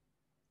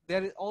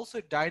 There is also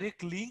a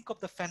direct link of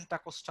the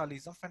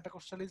Pentecostalism.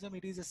 Pentecostalism,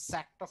 it is a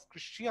sect of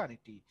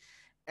Christianity.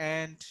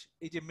 And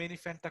এই যে many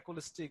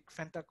ফ্যান্টাকোস্টিক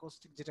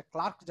যেটা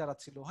clerk যারা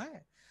ছিল,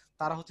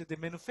 তারা হচ্ছে দে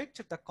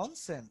manufacture the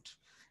consent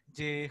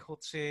যে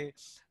হচ্ছে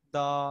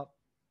the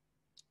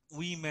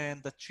women,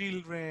 the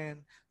children,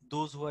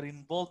 those who are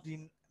involved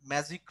in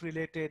magic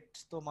related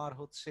তোমার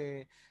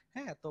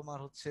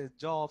হচ্ছে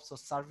jobs or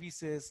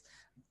services,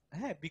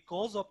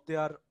 because of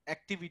their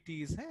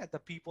activities,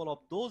 the people of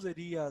those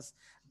areas,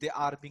 they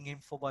are being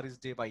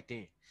impoverished day by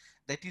day.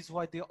 That is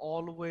why they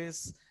always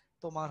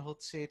তোমার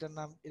হচ্ছে এটার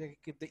নাম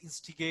এটাকে they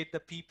instigate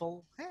the people,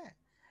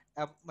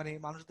 মানে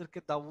মানুষদেরকে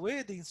the way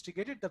they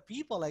instigated the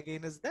people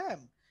against them,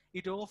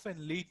 it often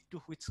lead to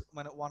which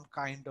মানে one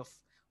kind of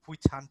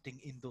witch hunting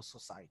in those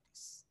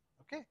societies.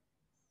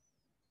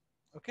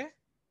 Okay,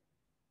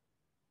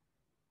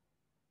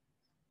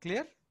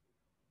 clear?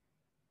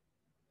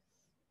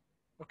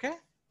 Okay,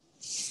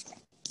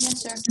 Yes,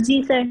 sir. G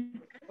sir.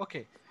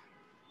 okay.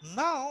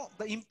 Now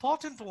the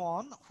important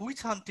one,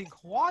 witch hunting,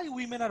 why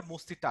women are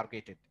mostly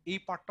targeted, এই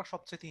পার্টটা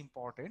সবচেয়ে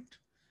important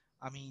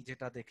আমি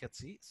যেটা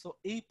দেখেছি। So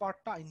এই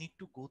পার্টটা I need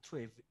to go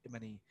through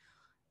মানে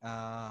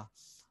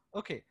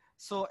okay,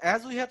 so as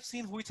we have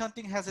seen, witch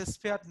hunting has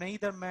spared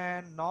neither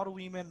man nor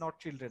women nor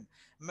children.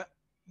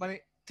 মানে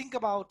think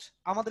about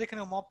আমাদের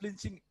এখানে mob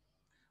lynching,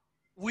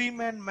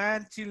 women,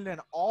 man, children,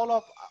 all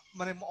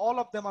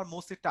of them are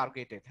mostly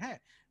targeted.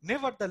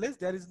 Nevertheless,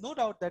 there is no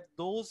doubt that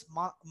those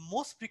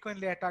most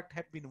frequently attacked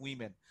have been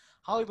women.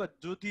 However,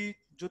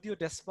 Judio,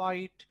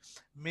 despite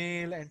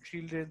male and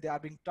children, they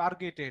are being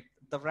targeted.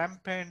 The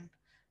rampant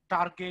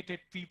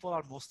targeted people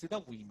are mostly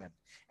the women,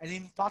 and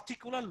in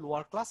particular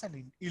lower class and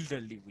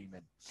elderly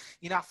women.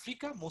 In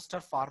Africa, most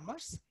are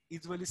farmers,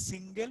 usually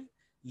single,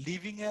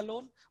 living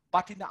alone,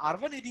 but in the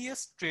urban areas,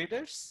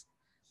 traders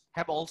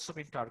have also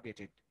been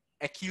targeted,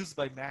 accused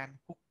by men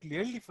who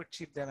clearly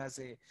perceive them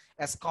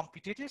as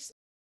competitors.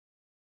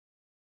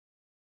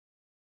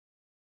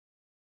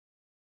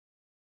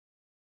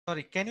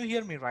 Sorry, can you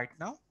hear me right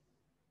now?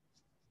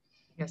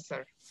 Yes,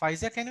 sir.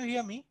 Faiza, can you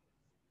hear me?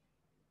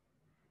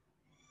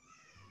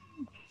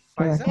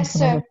 Sir Faiza? এখন Yes,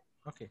 শোনা sir.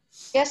 যাচ্ছে? Okay.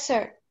 Yes,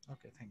 sir.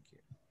 Okay, thank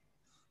you.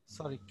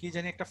 Sorry, কি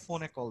জানি একটা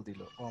ফোনে call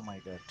দিল। Oh my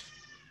god.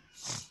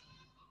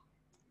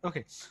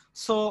 Okay,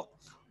 so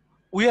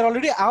we are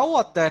already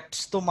aware that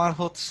তোমার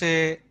হচ্ছে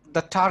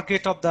the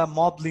target of the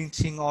mob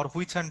lynching or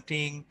witch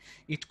hunting,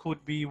 it could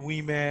be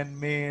women,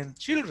 men,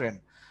 children,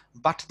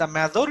 but the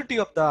majority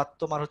of the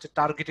তোমার হচ্ছে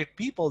targeted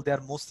people, they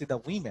are mostly the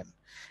women,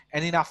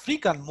 and in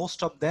African most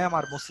of them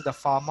are mostly the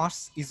farmers,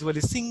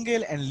 usually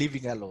single and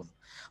living alone.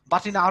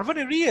 But in urban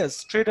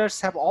areas,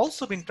 traders have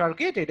also been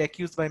targeted,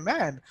 accused by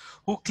men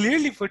who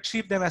clearly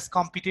perceive them as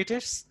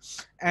competitors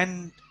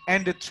and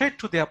a threat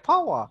to their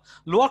power.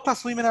 Lower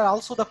class women are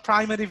also the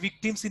primary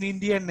victims in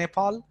India and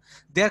Nepal.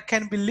 There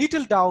can be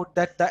little doubt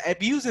that the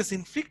abuses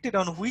inflicted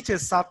on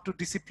witches serve to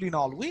discipline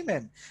all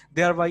women,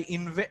 thereby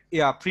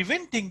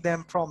preventing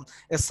them from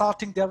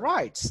asserting their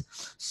rights.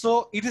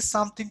 So it is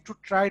something to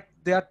try.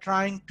 They are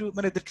trying to,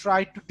 they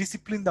try to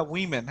discipline the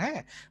women,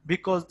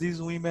 because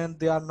these women,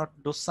 they are not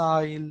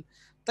docile,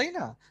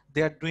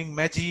 they are doing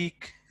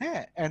magic,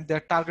 and they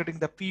are targeting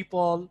the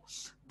people,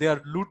 they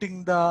are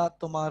looting the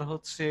তোমার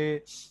হচ্ছে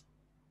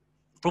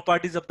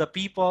properties of the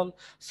people.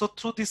 So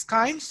through these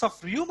kinds of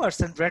rumors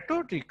and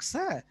rhetorics,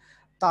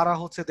 তারা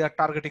হচ্ছে they are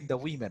targeting the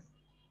women.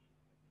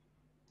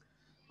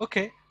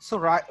 Okay, so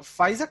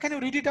Faiza, can you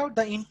read it out,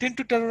 the intent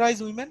to terrorize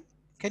women?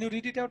 Can you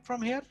read it out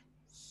from here?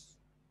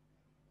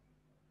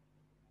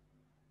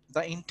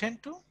 The intent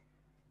to?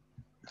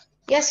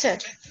 Yes, sir.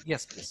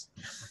 Yes, please.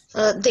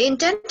 The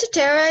intent to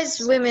terrorize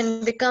women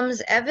becomes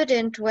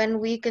evident when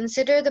we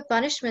consider the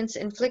punishments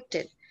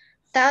inflicted.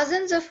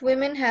 Thousands of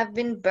women have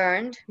been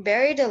burned,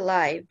 buried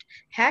alive,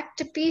 hacked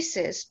to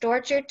pieces,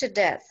 tortured to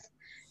death.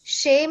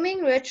 Shaming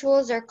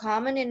rituals are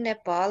common in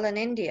Nepal and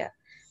India.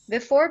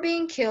 Before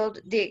being killed,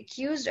 the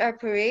accused are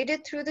paraded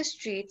through the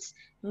streets,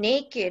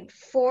 naked,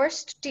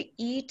 forced to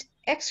eat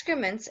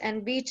excrements, and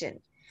beaten.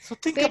 So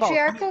think about,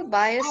 Patriarchal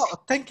bias.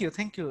 thank you,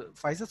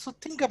 Faiza. So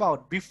think about,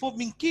 before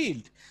being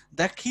killed,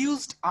 the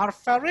accused are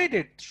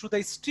paraded through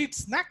the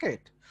streets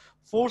naked,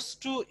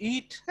 forced to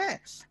eat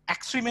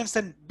excrements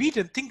and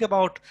beaten. Think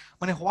about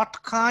what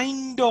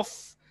kind of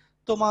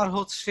তোমার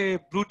হচ্ছে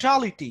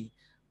brutality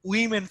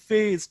women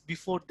faced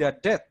before their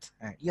death.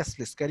 Yes,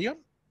 please carry on.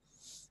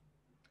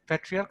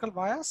 Patriarchal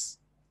bias.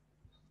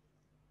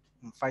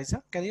 Faiza,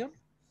 carry on.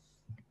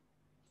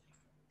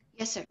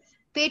 Yes, sir.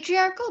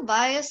 Patriarchal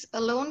bias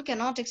alone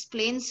cannot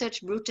explain such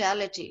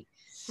brutality.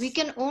 We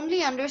can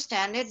only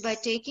understand it by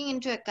taking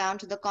into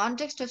account the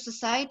context of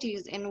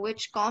societies in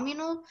which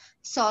communal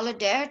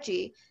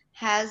solidarity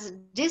has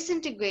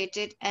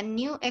disintegrated and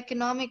new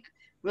economic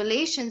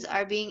relations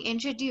are being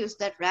introduced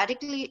that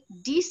radically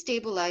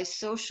destabilize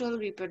social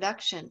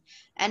reproduction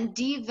and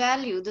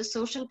devalue the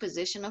social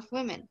position of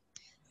women.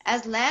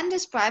 As land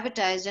is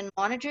privatized and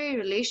monetary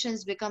relations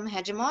become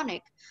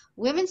hegemonic,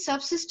 women's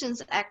subsistence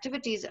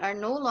activities are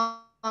no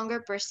longer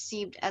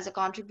perceived as a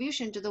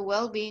contribution to the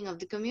well-being of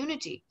the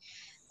community.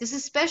 This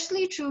is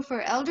especially true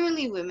for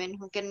elderly women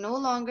who can no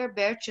longer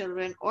bear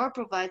children or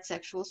provide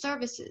sexual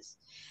services,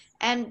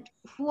 and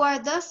who are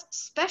thus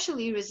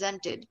specially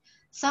resented,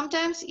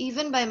 sometimes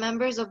even by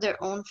members of their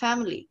own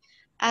family,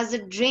 as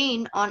a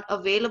drain on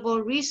available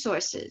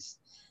resources.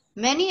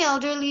 Many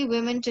elderly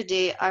women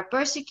today are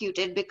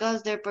persecuted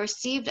because they're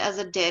perceived as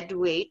a dead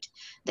weight,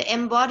 the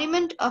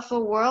embodiment of a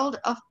world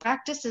of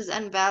practices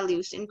and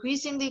values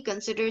increasingly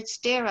considered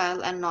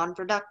sterile and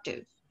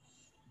non-productive.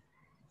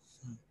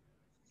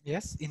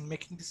 Yes, in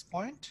making this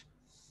point.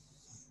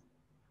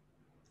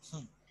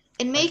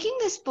 In making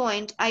this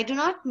point, I do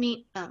not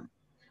mean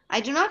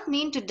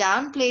to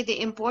downplay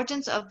the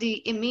importance of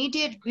the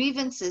immediate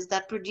grievances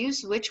that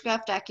produce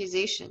witchcraft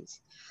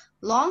accusations.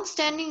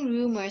 Long-standing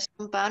rumors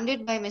compounded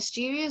by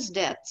mysterious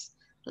deaths,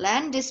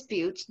 land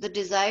disputes, the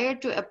desire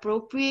to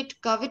appropriate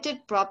coveted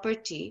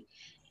property,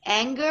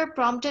 anger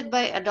prompted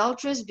by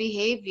adulterous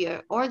behavior,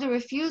 or the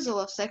refusal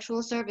of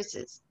sexual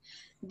services.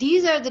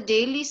 These are the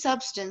daily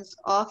substance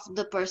of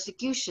the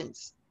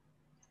persecutions.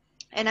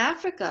 In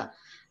Africa,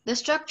 the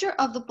structure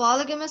of the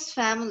polygamous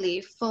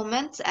family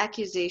foments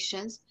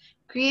accusations,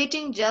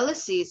 creating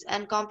jealousies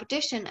and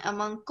competition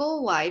among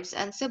co-wives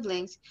and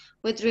siblings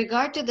with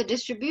regard to the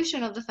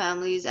distribution of the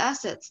family's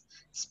assets,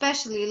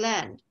 especially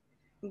land.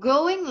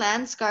 Growing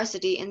land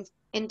scarcity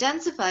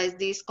intensifies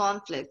these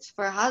conflicts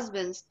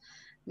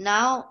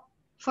now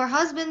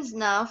husbands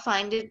now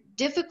find it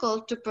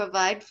difficult to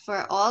provide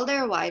for all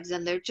their wives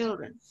and their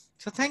children.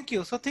 So thank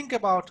you. So think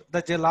about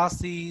the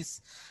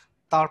jealousies.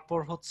 তারপর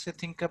হচ্ছে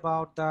think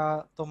about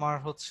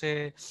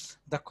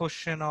the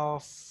question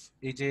of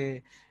এই যে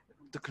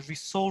the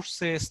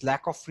resources,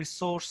 lack of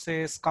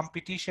resources,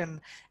 competition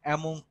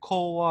among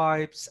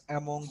co-wives,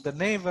 among the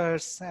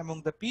neighbors, among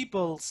the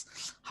peoples,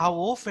 how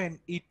often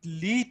it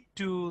lead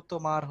to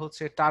তোমার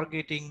হচ্ছে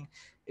targeting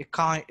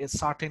a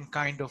certain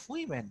kind of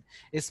women,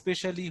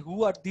 especially who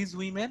are these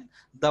women?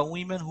 The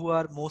women who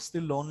are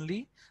mostly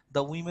lonely,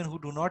 the women who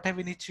do not have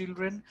any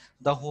children,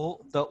 the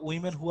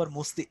women who are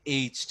mostly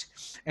aged,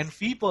 and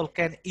people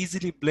can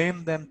easily blame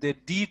them. They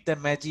did the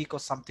magic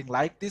or something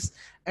like this,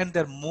 and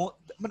they're more,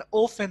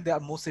 often they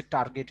are mostly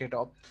targeted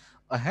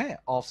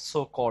of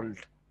so-called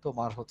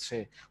তোমার হচ্ছে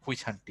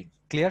witch hunting.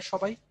 Clear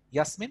সবাই?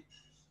 Yasmin,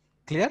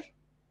 clear?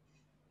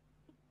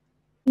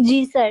 G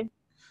sir.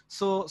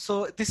 So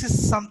this is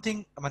something,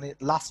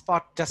 last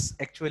part just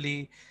actually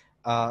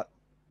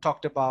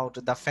talked about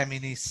the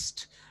feminist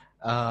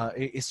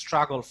a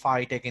struggle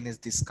fight against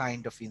this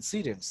kind of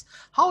incidents.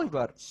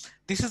 However,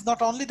 this is not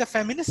only the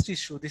feminist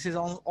issue, this is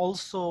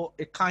also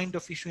a kind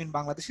of issue in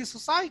Bangladeshi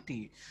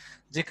society,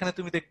 যেখানে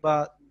তুমি দেখবা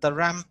the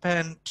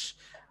rampant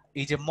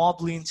এই যে mob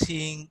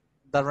lynching,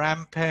 the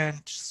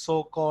rampant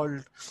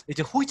so-called এই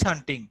যে witch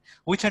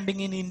hunting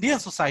in Indian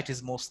societies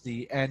mostly,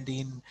 and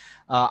in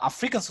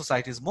African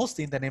societies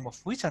mostly, in the name of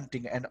witch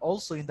hunting, and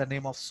also in the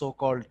name of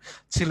so-called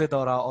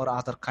chiledora or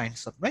other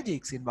kinds of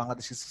magics in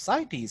Bangladeshi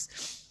societies.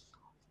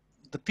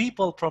 The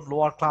people from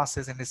lower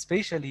classes and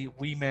especially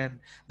women,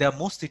 they are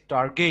mostly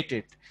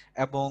targeted,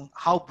 among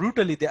how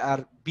brutally they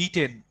are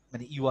beaten.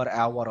 When you are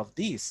aware of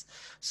this,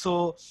 so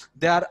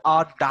there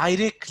are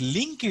direct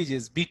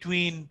linkages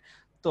between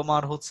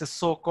তোমার হচ্ছে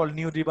so-called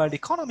neoliberal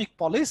economic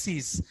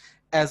policies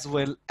as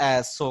well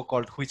as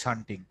so-called witch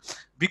hunting,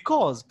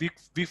 because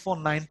before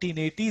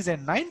 1980s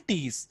and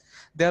 90s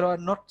there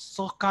are not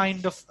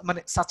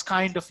such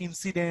kind of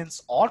incidents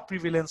or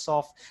prevalence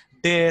of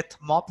death,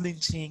 mob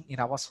lynching in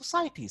our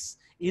societies.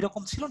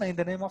 এরকম ছিল না in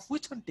the name of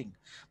witch hunting.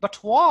 But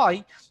why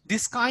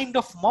this kind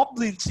of mob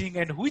lynching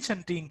and witch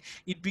hunting,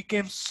 it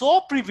became so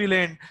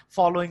prevalent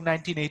following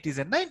 1980s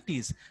and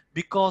 90s?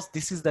 Because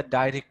this is the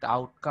direct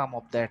outcome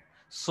of that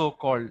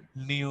so-called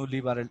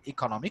neoliberal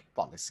economic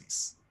policies.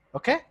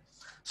 Okay?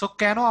 So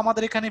কেন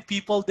আমাদের এখানে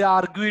people they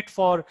argued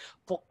for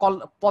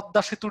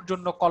Padma সেতুর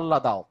জন্য কল্লা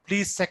দাও,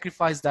 please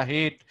sacrifice the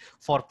head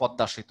for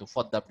Padma সেতু,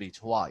 for the bridge?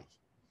 Why?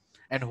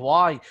 And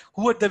why?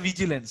 Who are the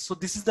vigilance? So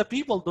this is the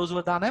people, those who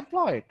are the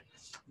unemployed,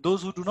 those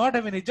who do not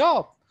have any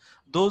job,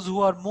 those who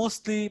are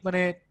mostly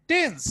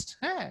tensed,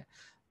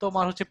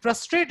 তোমার হচ্ছে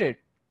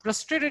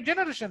frustrated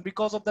generation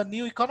because of the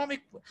new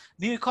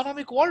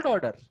economic world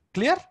order.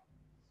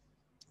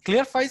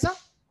 Clear Faiza?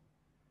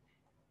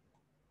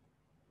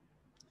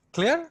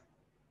 Clear?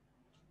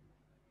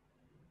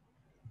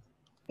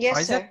 Yes,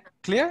 Faiza, sir.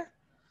 clear?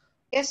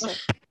 Yes, sir.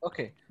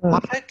 Okay. Sir.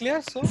 মাথায় clear?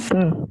 So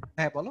sir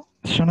হ্যাঁ বলো।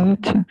 শোনা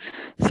যাচ্ছে?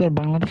 Sir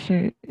বাংলাদেশে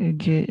এই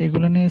যে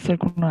এগুলো নিয়ে স্যার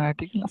কোনো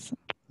আর্টিকেল আছে?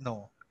 No.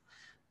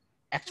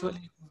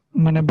 Actually,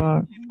 মানে বা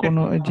limited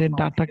কোনো number যে of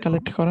ডাটা articles.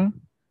 কালেক্ট করা?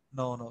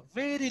 No,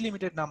 very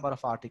limited number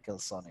of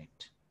articles on it.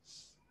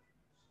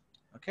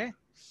 Okay.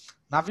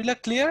 Navila,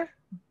 clear?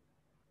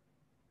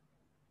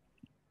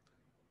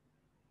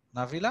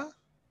 Navila?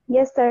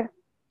 Yes, sir.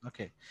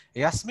 Okay.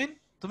 Yasmin,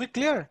 তুমি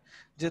clear?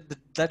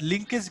 That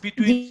linkage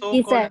between G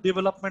so-called sir.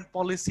 development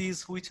policies,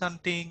 witch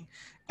hunting,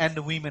 and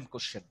women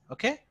question.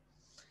 Okay.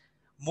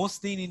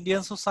 Mostly in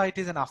Indian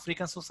societies and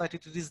African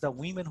societies, it is the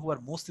women who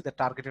are mostly the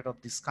targeted of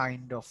this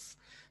kind of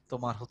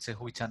তোমার হচ্ছে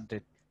witch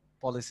hunted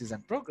policies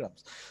and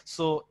programs.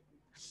 So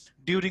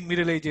during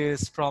Middle Ages,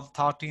 from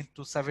 13th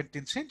to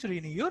 17th century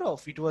in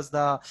Europe, it was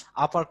the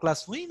upper class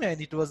women,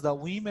 it was the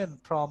women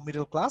from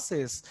middle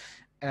classes.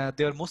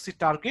 They are mostly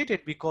targeted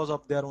because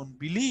of their own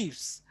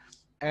beliefs.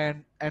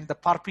 And the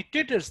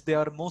perpetrators, they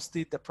are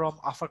mostly from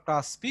upper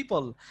class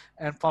people,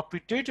 and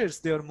perpetrators,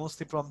 they are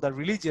mostly from the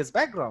religious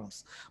backgrounds.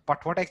 But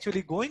what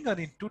actually going on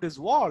in today's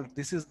world,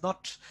 this is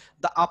not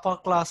the upper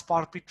class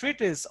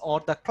perpetrators or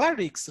the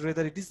clerics,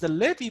 rather it is the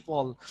lay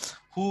people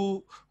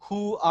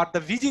who are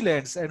the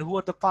vigilants and who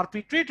are the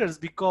perpetrators,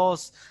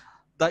 because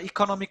the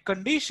economic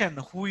condition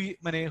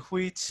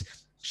which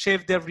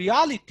shaped their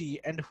reality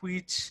and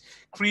which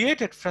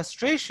created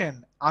frustration,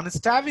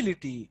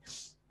 instability,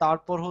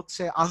 তারপর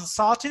হচ্ছে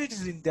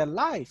uncertainties in their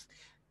life.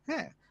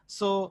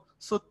 So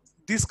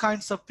these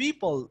kinds of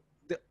people,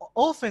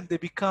 often they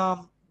become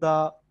the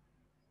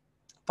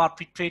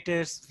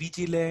perpetrators,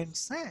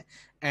 vigilants,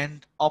 and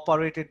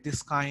operated this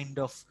kind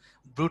of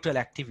brutal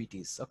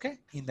activities, okay,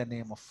 in the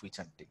name of witch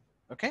hunting.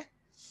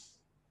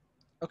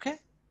 Okay,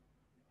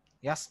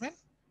 Yasmin?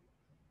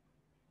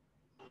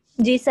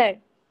 G sir.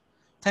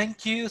 Thank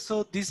you. So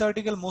this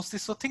article mostly,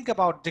 so think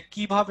about the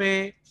কিভাবে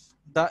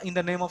in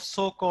the name of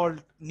so-called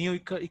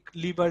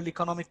liberal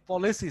economic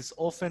policies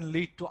often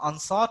lead to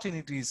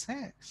uncertainties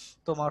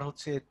তোমার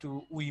হচ্ছে to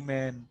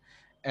women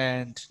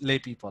and lay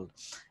people.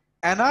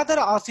 Another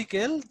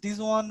article, this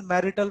one,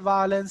 marital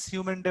violence,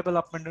 human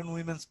development, and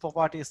women's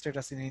poverty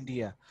status in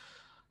India.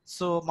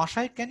 So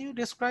Mashai, can you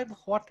describe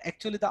what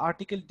actually the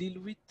article deal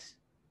with?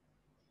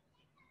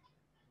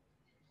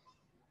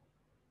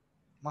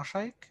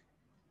 Mashaik?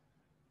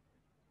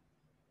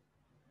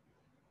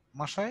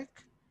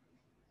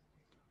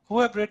 Who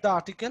have read the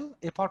article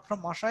apart from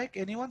Mashaik?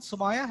 Anyone?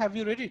 Sumaya, have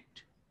you read it?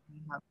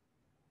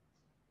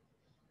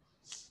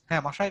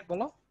 হ্যাঁ Mashaik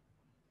বলো।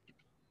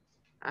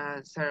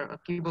 Sir,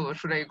 কি বলবো?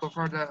 Should I go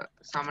for the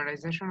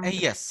summarization?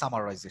 Yes,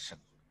 summarization.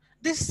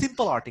 This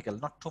simple article,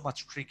 not too much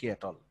tricky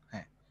at all.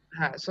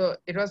 So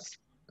it was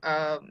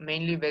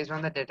mainly based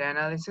on the data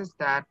analysis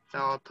that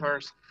the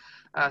authors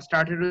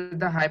started with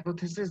the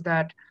hypothesis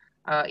that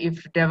if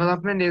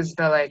development is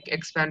the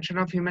expansion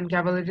of human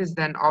capabilities,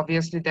 then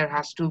obviously there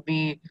has to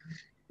be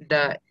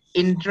the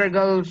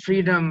integral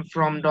freedom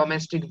from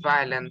domestic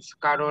violence.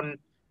 কারণ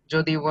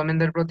যদি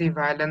ওমেনদের প্রতি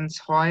violence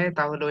হয়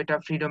তাহলে ওইটা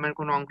ফ্রিডমের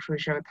কোনো অংশ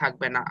হিসেবে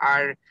থাকবে না।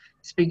 আর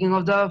স্পিকিং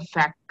অফ দ্য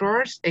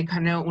ফ্যাক্টরস,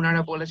 এখানে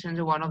ওনারা বলেছেন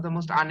যে one of the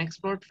most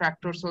আনএক্সপ্লোরড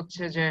factors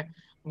হচ্ছে যে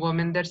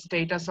womenদের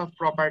স্টেটাস অফ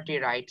প্রপার্টি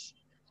রাইটস।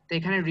 তো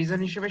এখানে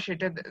রিজন হিসেবে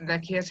সেটা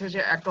দেখিয়েছে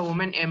যে একটা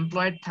ওমেন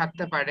এমপ্লয়েড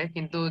থাকতে পারে,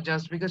 কিন্তু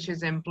just because she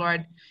is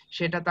employed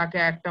সেটা তাকে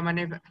একটা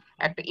মানে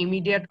একটা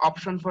ইমিডিয়েট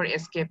অপশন ফর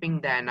এসকেপিং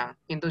দেয় না।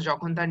 কিন্তু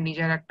যখন তার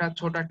নিজের একটা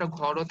ছোট একটা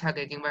ঘরও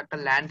থাকে কিংবা একটা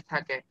ল্যান্ড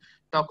থাকে,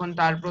 তখন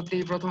তার প্রতি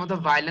প্রথমত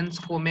ভায়োলেন্স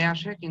কমে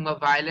আসে, কিংবা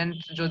ভায়োলেন্ট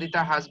যদি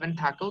তার হাজবেন্ড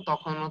থাকেও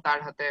তখনও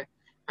তার হাতে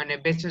মানে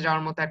বেঁচে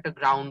যাওয়ার মতো একটা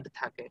গ্রাউন্ড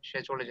থাকে, সে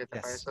চলে যেতে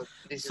পারে। Yes. So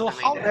this is So the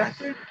main how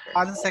rampant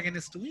violence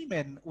against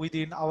women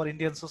within our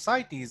Indian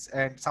societies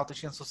and South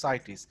Asian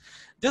societies?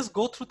 Just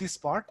go through this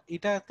part.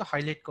 এটা একটু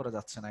highlight করা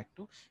যাচ্ছে না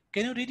একটু.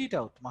 Can you read it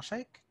out,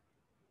 Mashaik?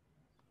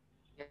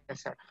 Yes,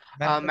 sir.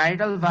 Marital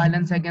Marital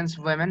violence against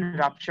women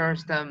ruptures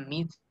the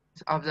myth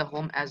of the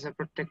home as a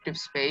protective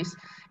space,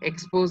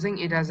 exposing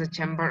it as a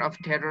chamber of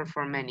terror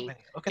for many.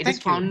 many. Okay, It is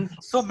thank you. found.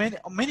 So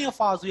many of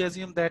us we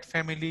assume that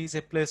family is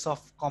a place of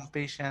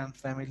compassion,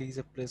 family is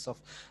a place of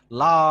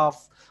love,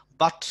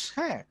 but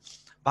hey,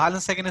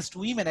 violence against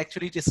women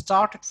actually it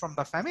started from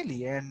the family,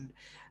 and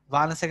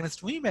violence against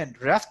women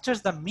ruptures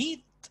the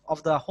myth of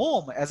the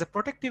home as a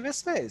protective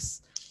space,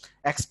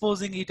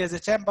 exposing it as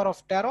a chamber of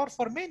terror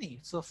for many.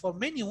 So for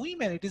many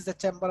women, it is the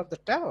chamber of the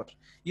terror.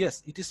 Yes,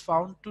 it is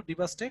found to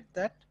devastate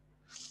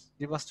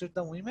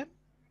the women.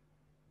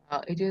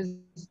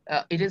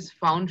 It is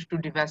found to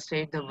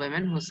devastate the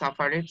women who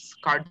suffer it,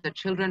 scar the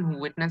children who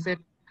witness it,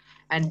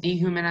 and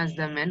dehumanize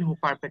the men who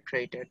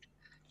perpetrate it.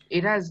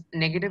 It has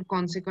negative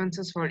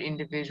consequences for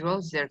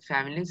individuals, their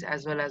families, as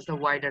well as the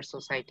wider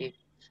society.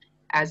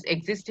 As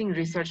existing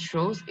research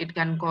shows, it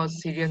can cause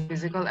serious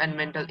physical and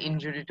mental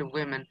injury to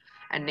women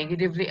and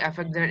negatively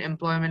affect their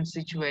employment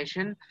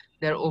situation,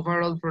 their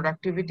overall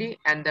productivity,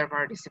 and their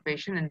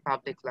participation in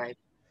public life.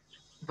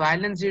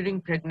 Violence during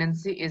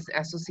pregnancy is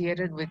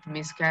associated with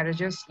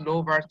miscarriages, low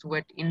birth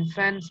weight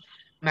infants,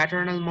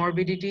 maternal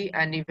morbidity,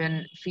 and even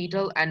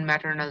fetal and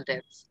maternal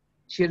deaths.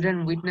 Children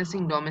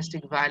witnessing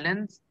domestic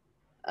violence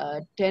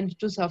tend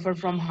to suffer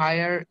from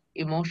higher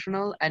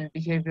emotional and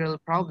behavioral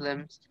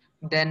problems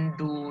than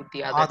do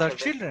the other Other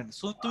children. children.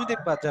 So তুমি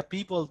দেখবা the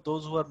people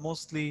those who are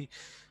mostly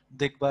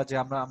দেখবা যে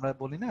আমরা আমরা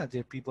বলি না যে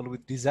people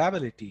with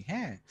disability,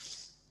 হ্যাঁ,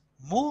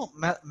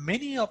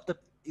 many of the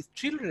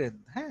children,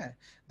 হ্যাঁ,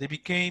 they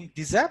became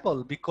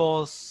disabled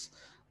because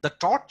the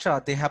torture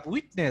they have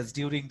witnessed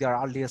during their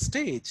earlier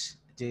stage,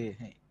 যে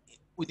হ্যাঁ,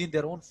 within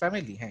their own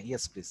family. হ্যাঁ,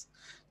 yes please.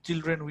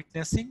 Children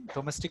witnessing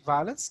domestic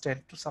violence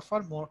tend to suffer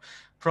more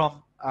from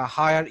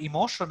higher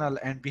emotional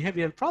and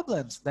behavioral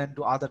problems than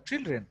do other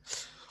children.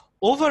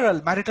 Overall,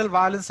 marital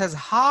violence has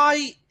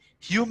high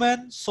human,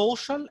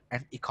 social,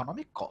 and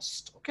economic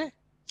cost. Okay.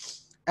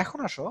 এখন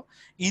আসো,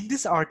 in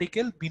this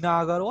article, Bina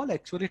Agarwal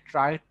actually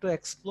tried to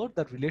explore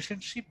the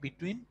relationship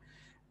between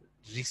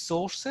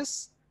resources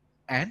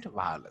and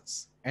violence.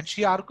 And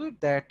she argued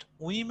that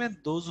women,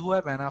 those who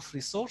have enough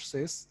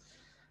resources,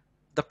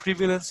 the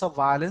prevalence of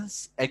violence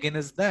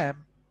against them,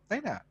 তাই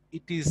না,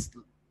 it is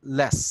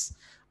less.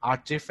 আর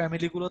যে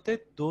ফ্যামিলিগুলোতে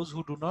those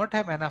who do not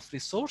have enough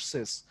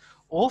resources,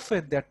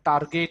 often they are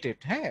targeted,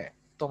 হ্যাঁ,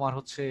 তোমার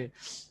হচ্ছে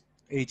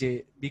এই যে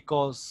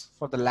because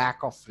for the lack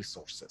of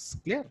resources.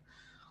 Clear?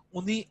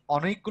 উনি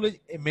অনেকগুলো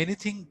many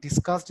things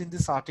discussed in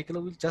this article.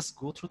 Will just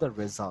go through the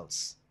results.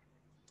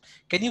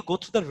 Can you go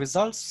through the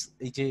results,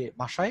 এই যে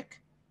মাশায়েক?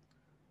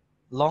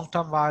 Long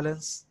term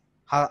violence,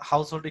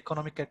 household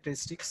economic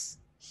characteristics.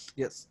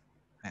 Yes.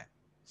 হ্যাঁ.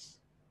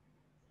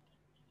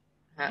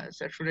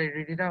 Sir, should I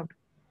read it out?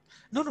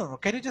 No.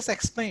 Can you just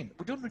explain?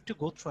 We don't need to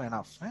go through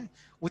enough. Eh?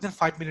 Within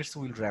 5 minutes,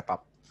 we'll wrap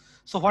up.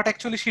 So what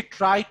actually she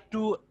tried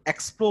to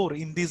explore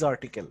in this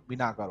article,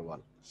 Bina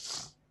Agarwal?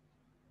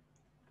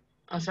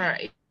 Sir,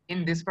 in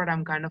this part,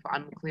 I'm kind of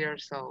unclear.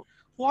 So,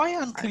 Why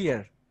unclear?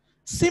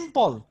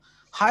 Simple.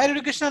 Higher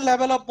educational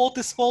level of both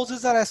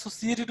spouses are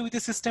associated with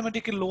a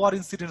systematically lower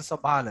incidence of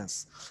violence.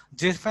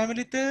 যে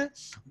ফ্যামিলিতে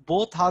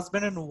both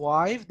husband and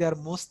wife they are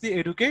mostly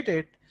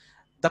educated,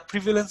 the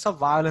prevalence of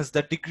violence,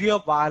 the degree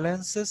of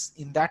violences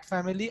in that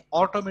family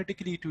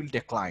automatically it will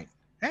decline.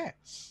 Eh?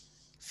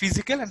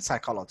 Physical and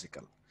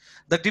psychological.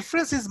 The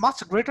difference is much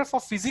greater for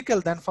physical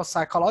than for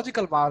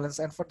psychological violence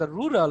and for the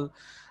rural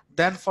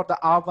than for the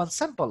urban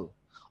sample.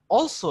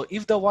 Also,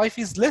 if the wife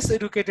is less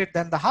educated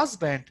than the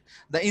husband,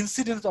 the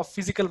incidence of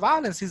physical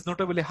violence is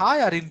notably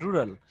higher in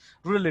rural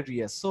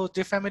areas. So,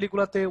 যে family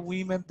গুলাতে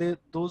women,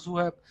 those who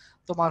have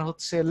তোমার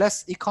হচ্ছে less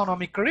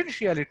economic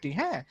credentiality,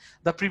 হ্যাঁ,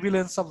 the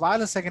prevalence of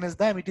violence against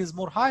them it is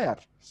more higher.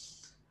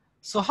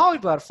 So,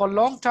 however, for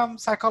long-term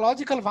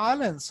psychological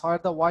violence,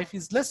 where the wife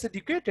is less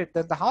educated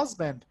than the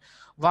husband,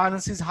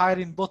 violence is higher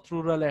in both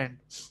rural and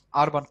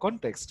urban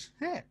context.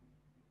 হ্যাঁ,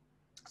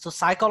 so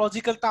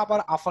psychological টা আবার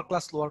upper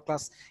class lower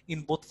class in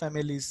both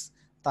families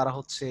তারা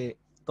হচ্ছে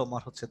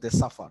তোমার হচ্ছে they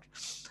suffer.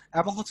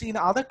 এবং হচ্ছে in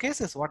other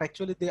cases what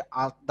actually the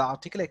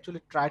article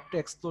actually tried to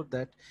explore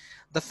that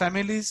the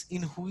families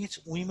in which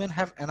women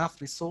have enough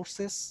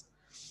resources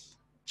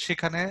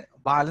সেখানে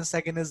violence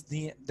against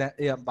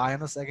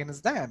violence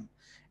against them,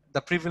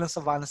 the prevalence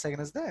of violence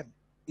against them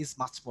is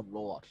much more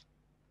lower.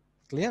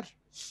 Clear?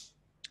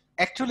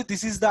 Actually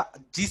this is the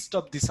gist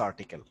of this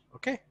article.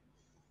 Okay.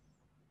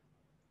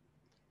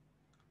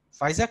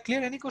 Faiza,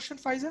 clear? Any question,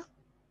 Faiza?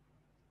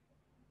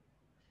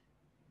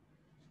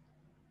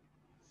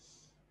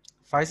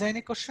 Faiza,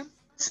 any question?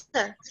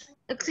 Sir.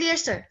 Clear,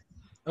 sir.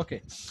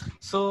 Okay,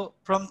 so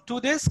from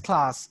today's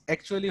class,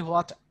 actually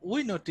what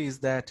we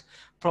noticed that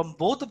from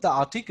both of the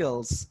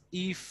articles,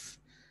 if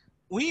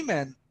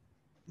women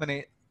মানে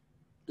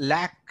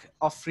lack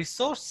of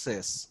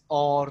resources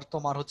or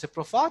তোমার হচ্ছে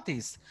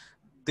properties,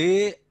 they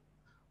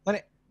মানে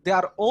they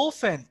are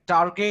often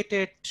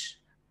targeted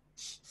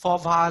for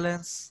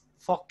violence,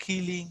 for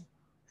killing,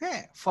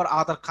 for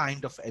other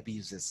kind of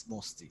abuses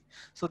mostly.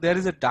 So there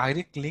is a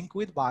direct link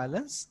with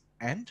violence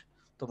and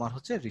তোমার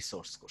হচ্ছে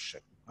resource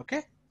question.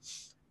 Okay,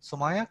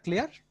 Sumaya,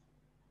 clear?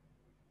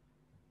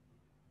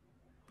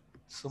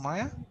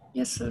 Sumaya?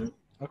 Yes, sir.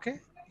 Okay.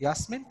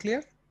 Yasmin,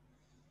 clear?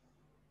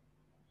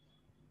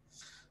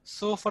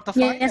 So for the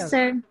Yes, final,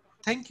 sir.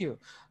 thank you.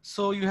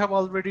 So you have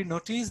already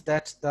noticed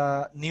that the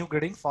new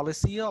grading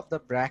policy of the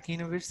BRAC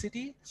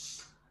University,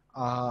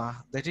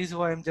 that is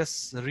why I'm just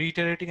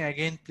reiterating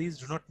again, please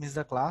do not miss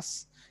the class.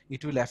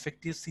 It will affect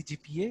your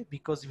CGPA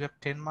because you have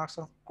 10 marks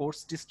on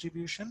course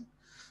distribution.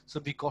 So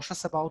be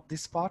cautious about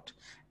this part.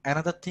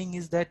 Another thing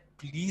is that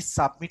please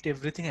submit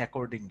everything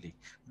accordingly.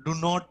 Do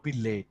not be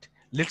late.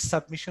 Late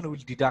submission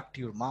will deduct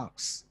your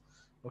marks.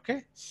 Okay.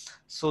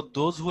 So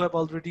those who have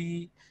already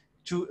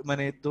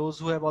those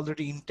who have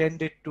already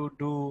intended to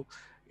do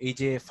a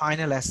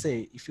final essay,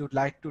 if you'd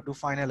like to do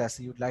final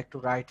essay, you'd like to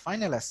write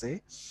final essay,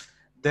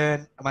 then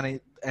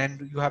and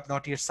you have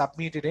not yet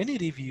submitted any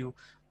review,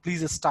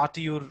 please start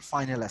your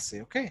final essay.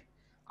 Okay,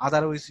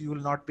 otherwise you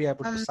will not be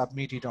able to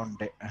submit it on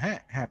day.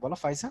 Bolo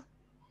Faiza.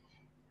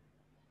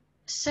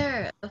 Sir,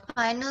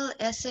 final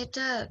essay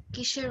টা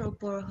কিসের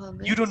উপর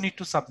হবে? You don't need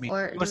to submit.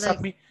 Or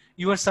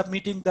You are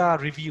submitting the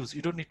reviews.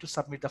 You don't need to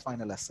submit the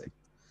final essay.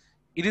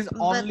 It is but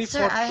only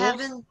sir, for I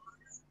those.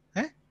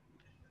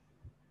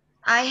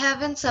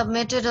 haven't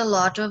submitted a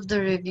lot of the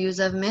reviews.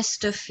 I've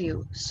missed a few.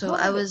 So No,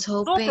 I no, no, was no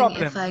hoping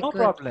problem, if I no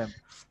could problem.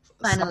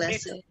 final Submit.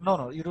 essay. No,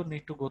 no, you don't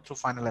need to go through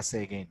final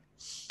essay again.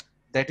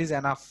 That is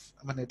enough.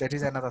 That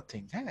is another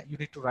thing. You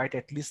need to write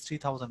at least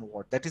 3,000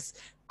 words. That is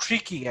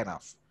tricky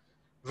enough.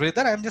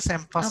 Rather, I'm just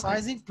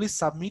emphasizing, please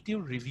submit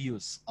your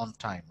reviews on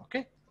time.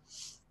 Okay.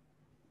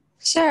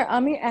 Sir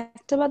আমি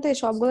একটা বাদে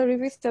সবগুলো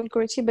review submit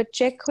করেছি but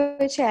check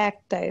হয়েছে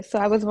একটাই so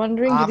I was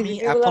wandering যদি Ami,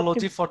 রিভিউগুলো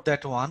apology for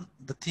that one.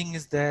 The thing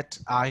is that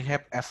I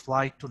have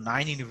applied to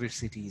 9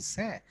 universities.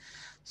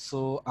 So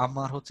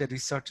আমার হচ্ছে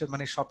রিসার্চের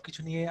সবকিছু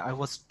নিয়ে I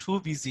was too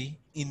busy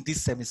in this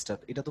semester.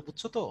 এটা তো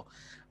বুঝছো তো,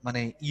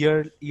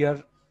 year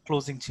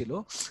closing ছিল.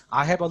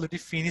 I have already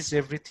finished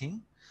everything.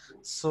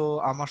 So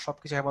আমার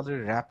সবকিছু I have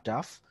already wrapped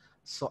up.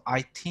 So I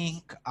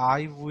think I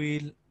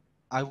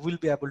will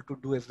be able to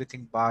do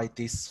everything by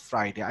this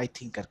Friday. I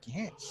think আর কি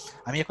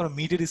আমি এখনো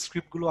মিডের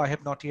স্ক্রিপ্টগুলো I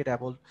have not yet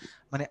able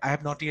I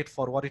have not yet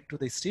forwarded to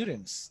the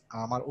students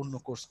আমার অন্য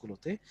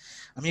কোর্সগুলোতে।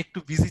 আমি একটু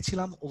busy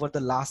ছিলাম over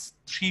the last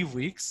 3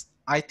 weeks.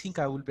 I think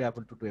I will be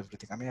able to do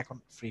everything. আমি এখন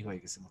ফ্রি হয়ে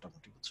গেছি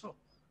মোটামুটি, বুঝছো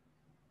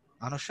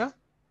Anusha?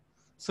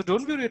 So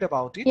don't be worried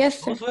about it. Yes,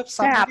 sir. Those who have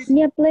sir submitted, আপনি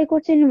অ্যাপ্লাই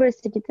করছেন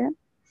ইউনিভার্সিটিতে?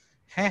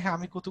 হ্যাঁ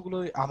আমি কতগুলো,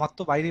 আমার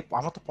তো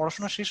আমার তো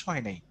পড়াশোনা শেষ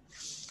হয় নাই,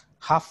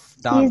 হাফ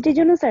ডান। পিএইচডি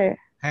জন্য স্যার?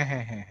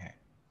 হ্যাঁ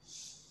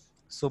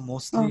সো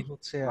মোস্টলি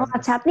হচ্ছে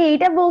আচ্ছা, আপনি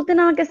এইটা বলতেন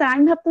আমাকে স্যার,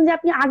 আমি ভাবতাম যে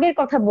আপনি আগের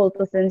কথা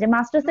বলতেছেন, যে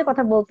মাস্টার্স এর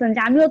কথা বলতেন,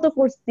 যে আমিও তো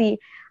করছি,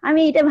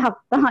 আমি এটা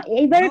ভাবতাম।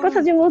 এইবারের কথা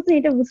যে বলছেন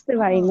এটা বুঝতে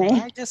পারি নাই।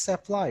 I just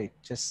applied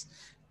just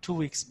 2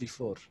 weeks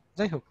before.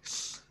 যাই হোক,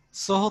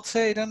 সো হচ্ছে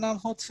এটার নাম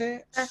হচ্ছে,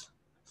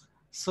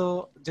 সো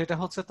যেটা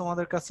হচ্ছে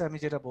তোমাদের কাছে আমি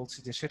যেটা বলছি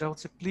যে সেটা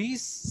হচ্ছে please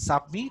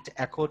submit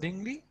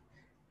accordingly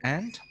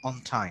and on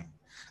time.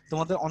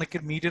 তোমাদের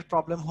অনেকের মিডের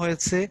প্রবলেম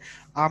হয়েছে।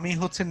 আমি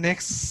হচ্ছে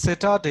next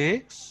Saturday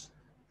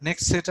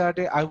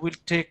I will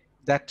take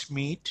that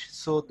meet.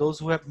 So those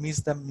who have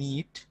missed the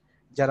meet,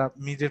 যারা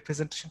মিডের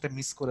প্রেজেন্টেশনটা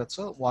মিস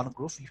করেছো, one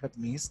group you have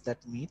missed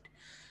that meet,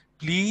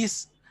 please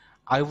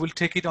I will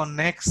take it on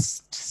next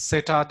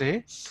Saturday.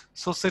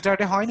 So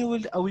Saturday হয়নি,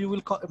 we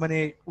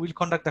will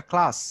conduct the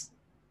class.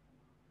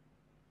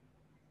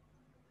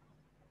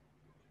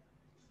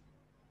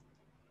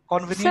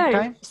 Convenient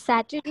time?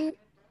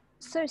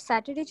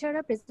 Saturday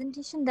যারা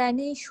presentation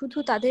দেয়নি শুধু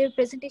তাদের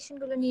presentation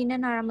গুলো নিয়ে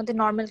নেন, আর আমাদের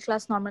নরমাল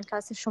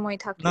ক্লাসের সময়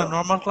থাকলো। না,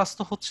 নরমাল ক্লাস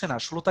তো হচ্ছে না,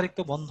 16 তারিখ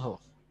তো বন্ধ,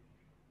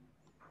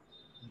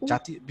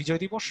 জাতীয় বিজয়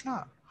দিবস না।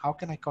 How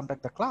can I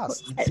conduct the class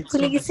in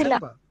 16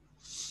 December?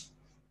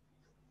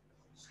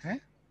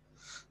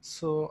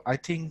 So I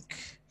think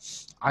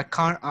I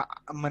can't,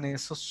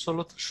 so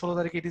 16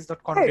 তারিখ it is not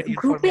convenient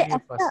for many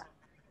of us.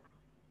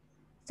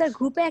 Sir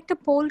গ্রুপে একটা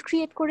পোল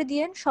ক্রিয়েট করে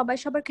দিয়েন, সবাই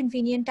সবার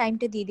কনভিনিয়েন্ট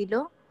টাইমটা দিয়ে দিল।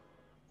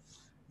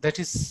 That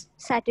is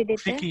Saturday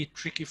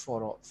tricky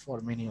for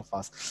many of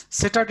us.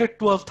 Saturday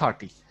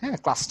 12:30,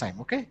 class time,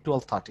 okay?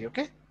 12:30,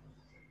 okay?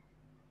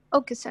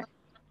 Okay, sir.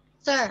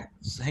 Sir,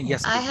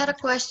 yes, I had a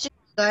question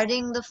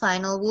regarding the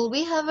final. Will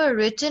we have a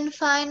written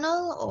final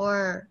or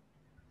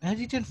a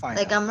written final?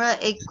 Like আমরা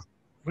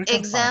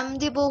exam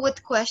dibo with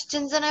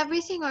questions and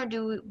everything, or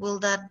will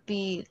that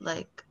be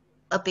like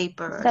a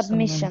paper?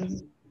 Submission.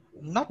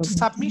 not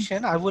submission.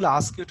 I will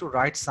ask you to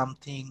write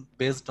something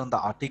based on the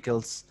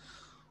articles,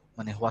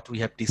 what we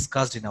have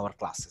discussed in our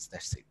classes.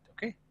 That's it.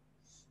 Okay.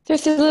 So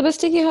syllabus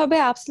কি হবে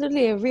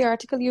absolutely every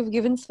article you've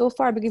given so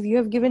far, because you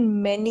have given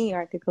many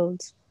articles.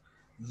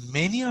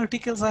 Many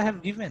articles I have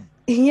given.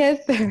 Yes,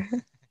 sir.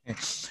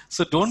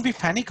 So don't be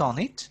panic on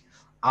it.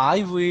 I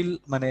will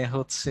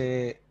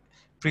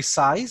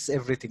precise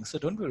everything. So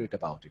don't be worried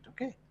about it.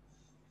 Okay.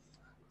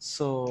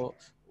 So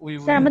we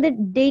sir will. আমাদের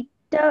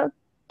ডেটটা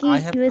কি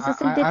USS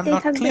এর I'm ডেটটাই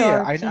not থাকবে clear.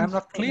 R change I'm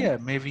not হবে? clear.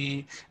 Maybe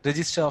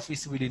register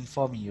office will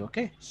inform you.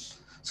 Okay.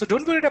 So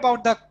don't worry about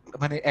the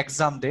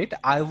exam date.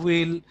 I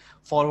will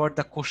forward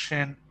the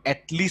question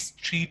at least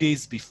 3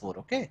 days before.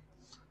 Okay.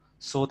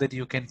 So that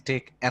you can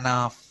take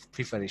enough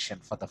preparation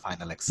for the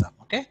final exam.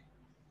 Okay.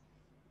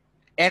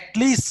 At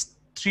least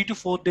 3 to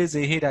 4 days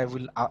ahead,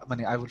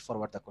 I will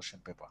forward the question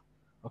paper.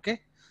 Okay.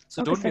 So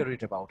Okay, don't be sir.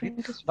 worried about it.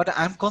 Thank you, sir. But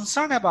I'm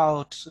concerned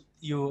about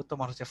you,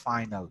 tomorrow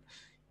final.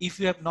 If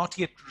you have not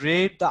yet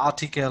read the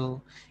article,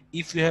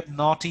 if you have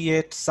not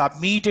yet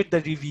submitted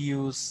the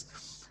reviews,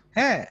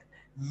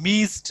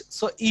 missed,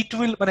 so it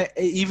will,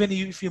 even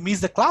if you miss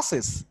the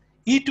classes,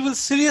 it will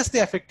seriously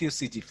affect your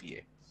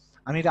CGPA.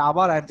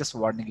 I'm just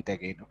warning it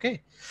again. Okay.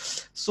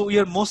 So we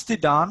are mostly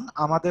done.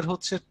 আমাদের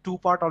হচ্ছে 2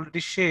 part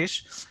already শেষ.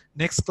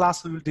 Next class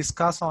we will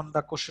discuss on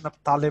the question of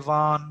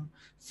Taliban,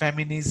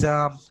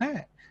 feminism.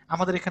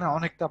 আমাদের এখানে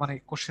অনেকটা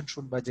question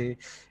শুনবা যে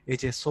এই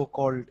যে সো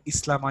কল্ড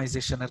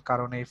ইসলামাইজেশনের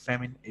কারণে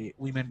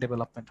উইমেন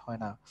ডেভেলপমেন্ট হয়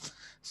না।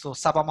 সো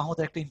সাবা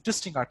মাহমুদের একটা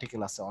ইন্টারেস্টিং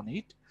আর্টিকেল আছে on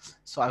it.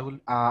 So I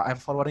am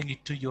forwarding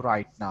it to you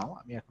right now.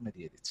 আমি এখন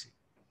দিয়ে দিচ্ছি।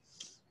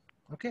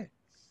 ওকে,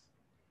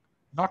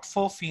 not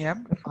 4 p.m.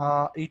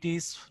 It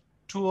is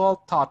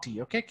 12:30.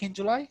 Okay, in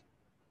July.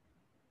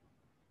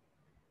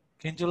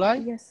 In July?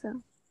 Yes, sir.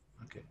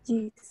 Okay.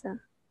 Yes, sir.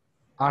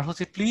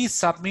 Please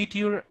submit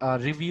your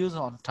reviews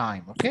on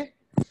time. Okay.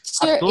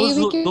 Sir,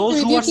 those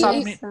who are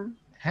submit. Yes, sir.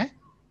 হ্যাঁ?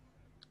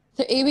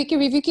 So এই উইকের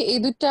review কি এই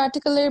দুটো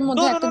আর্টিকেলের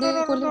মধ্যে একটা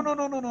দিয়ে করলে?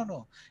 No.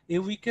 A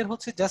weeker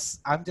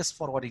I'm just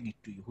forwarding it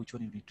to you. Which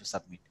one you need to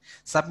submit?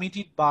 Submit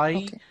it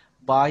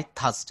by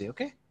Thursday.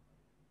 Okay.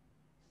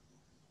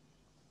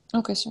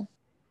 Okay, sir.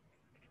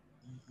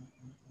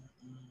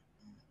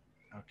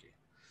 Okay.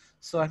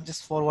 So I'm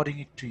just forwarding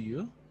it to you.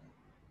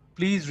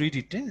 Please read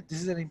it. This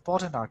is an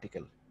important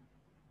article.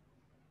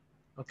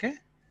 Okay.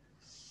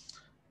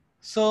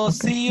 So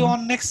see you on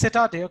next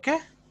Saturday. Okay.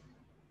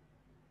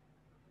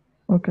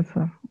 Okay,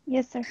 sir.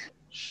 Yes, sir.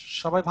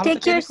 সবাই ভালো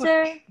Take care, sir.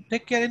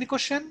 Take care. Any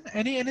question?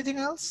 Anything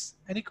else?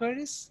 Any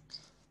queries?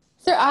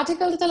 Sir,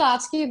 আর্টিকেলটা তাহলে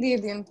আজকে দিয়ে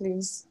দিন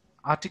please.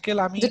 Article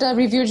আমি যেটা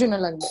রিভিউর জন্য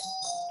লাগবে।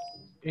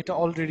 এটা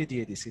অলরেডি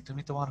দিয়ে দিছি।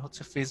 তুমি তোমার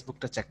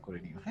ফেসবুকটা চেক করে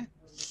নিও। হ্যাঁ।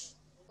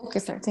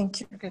 Okay, sir. Thank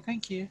you. Okay,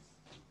 thank you.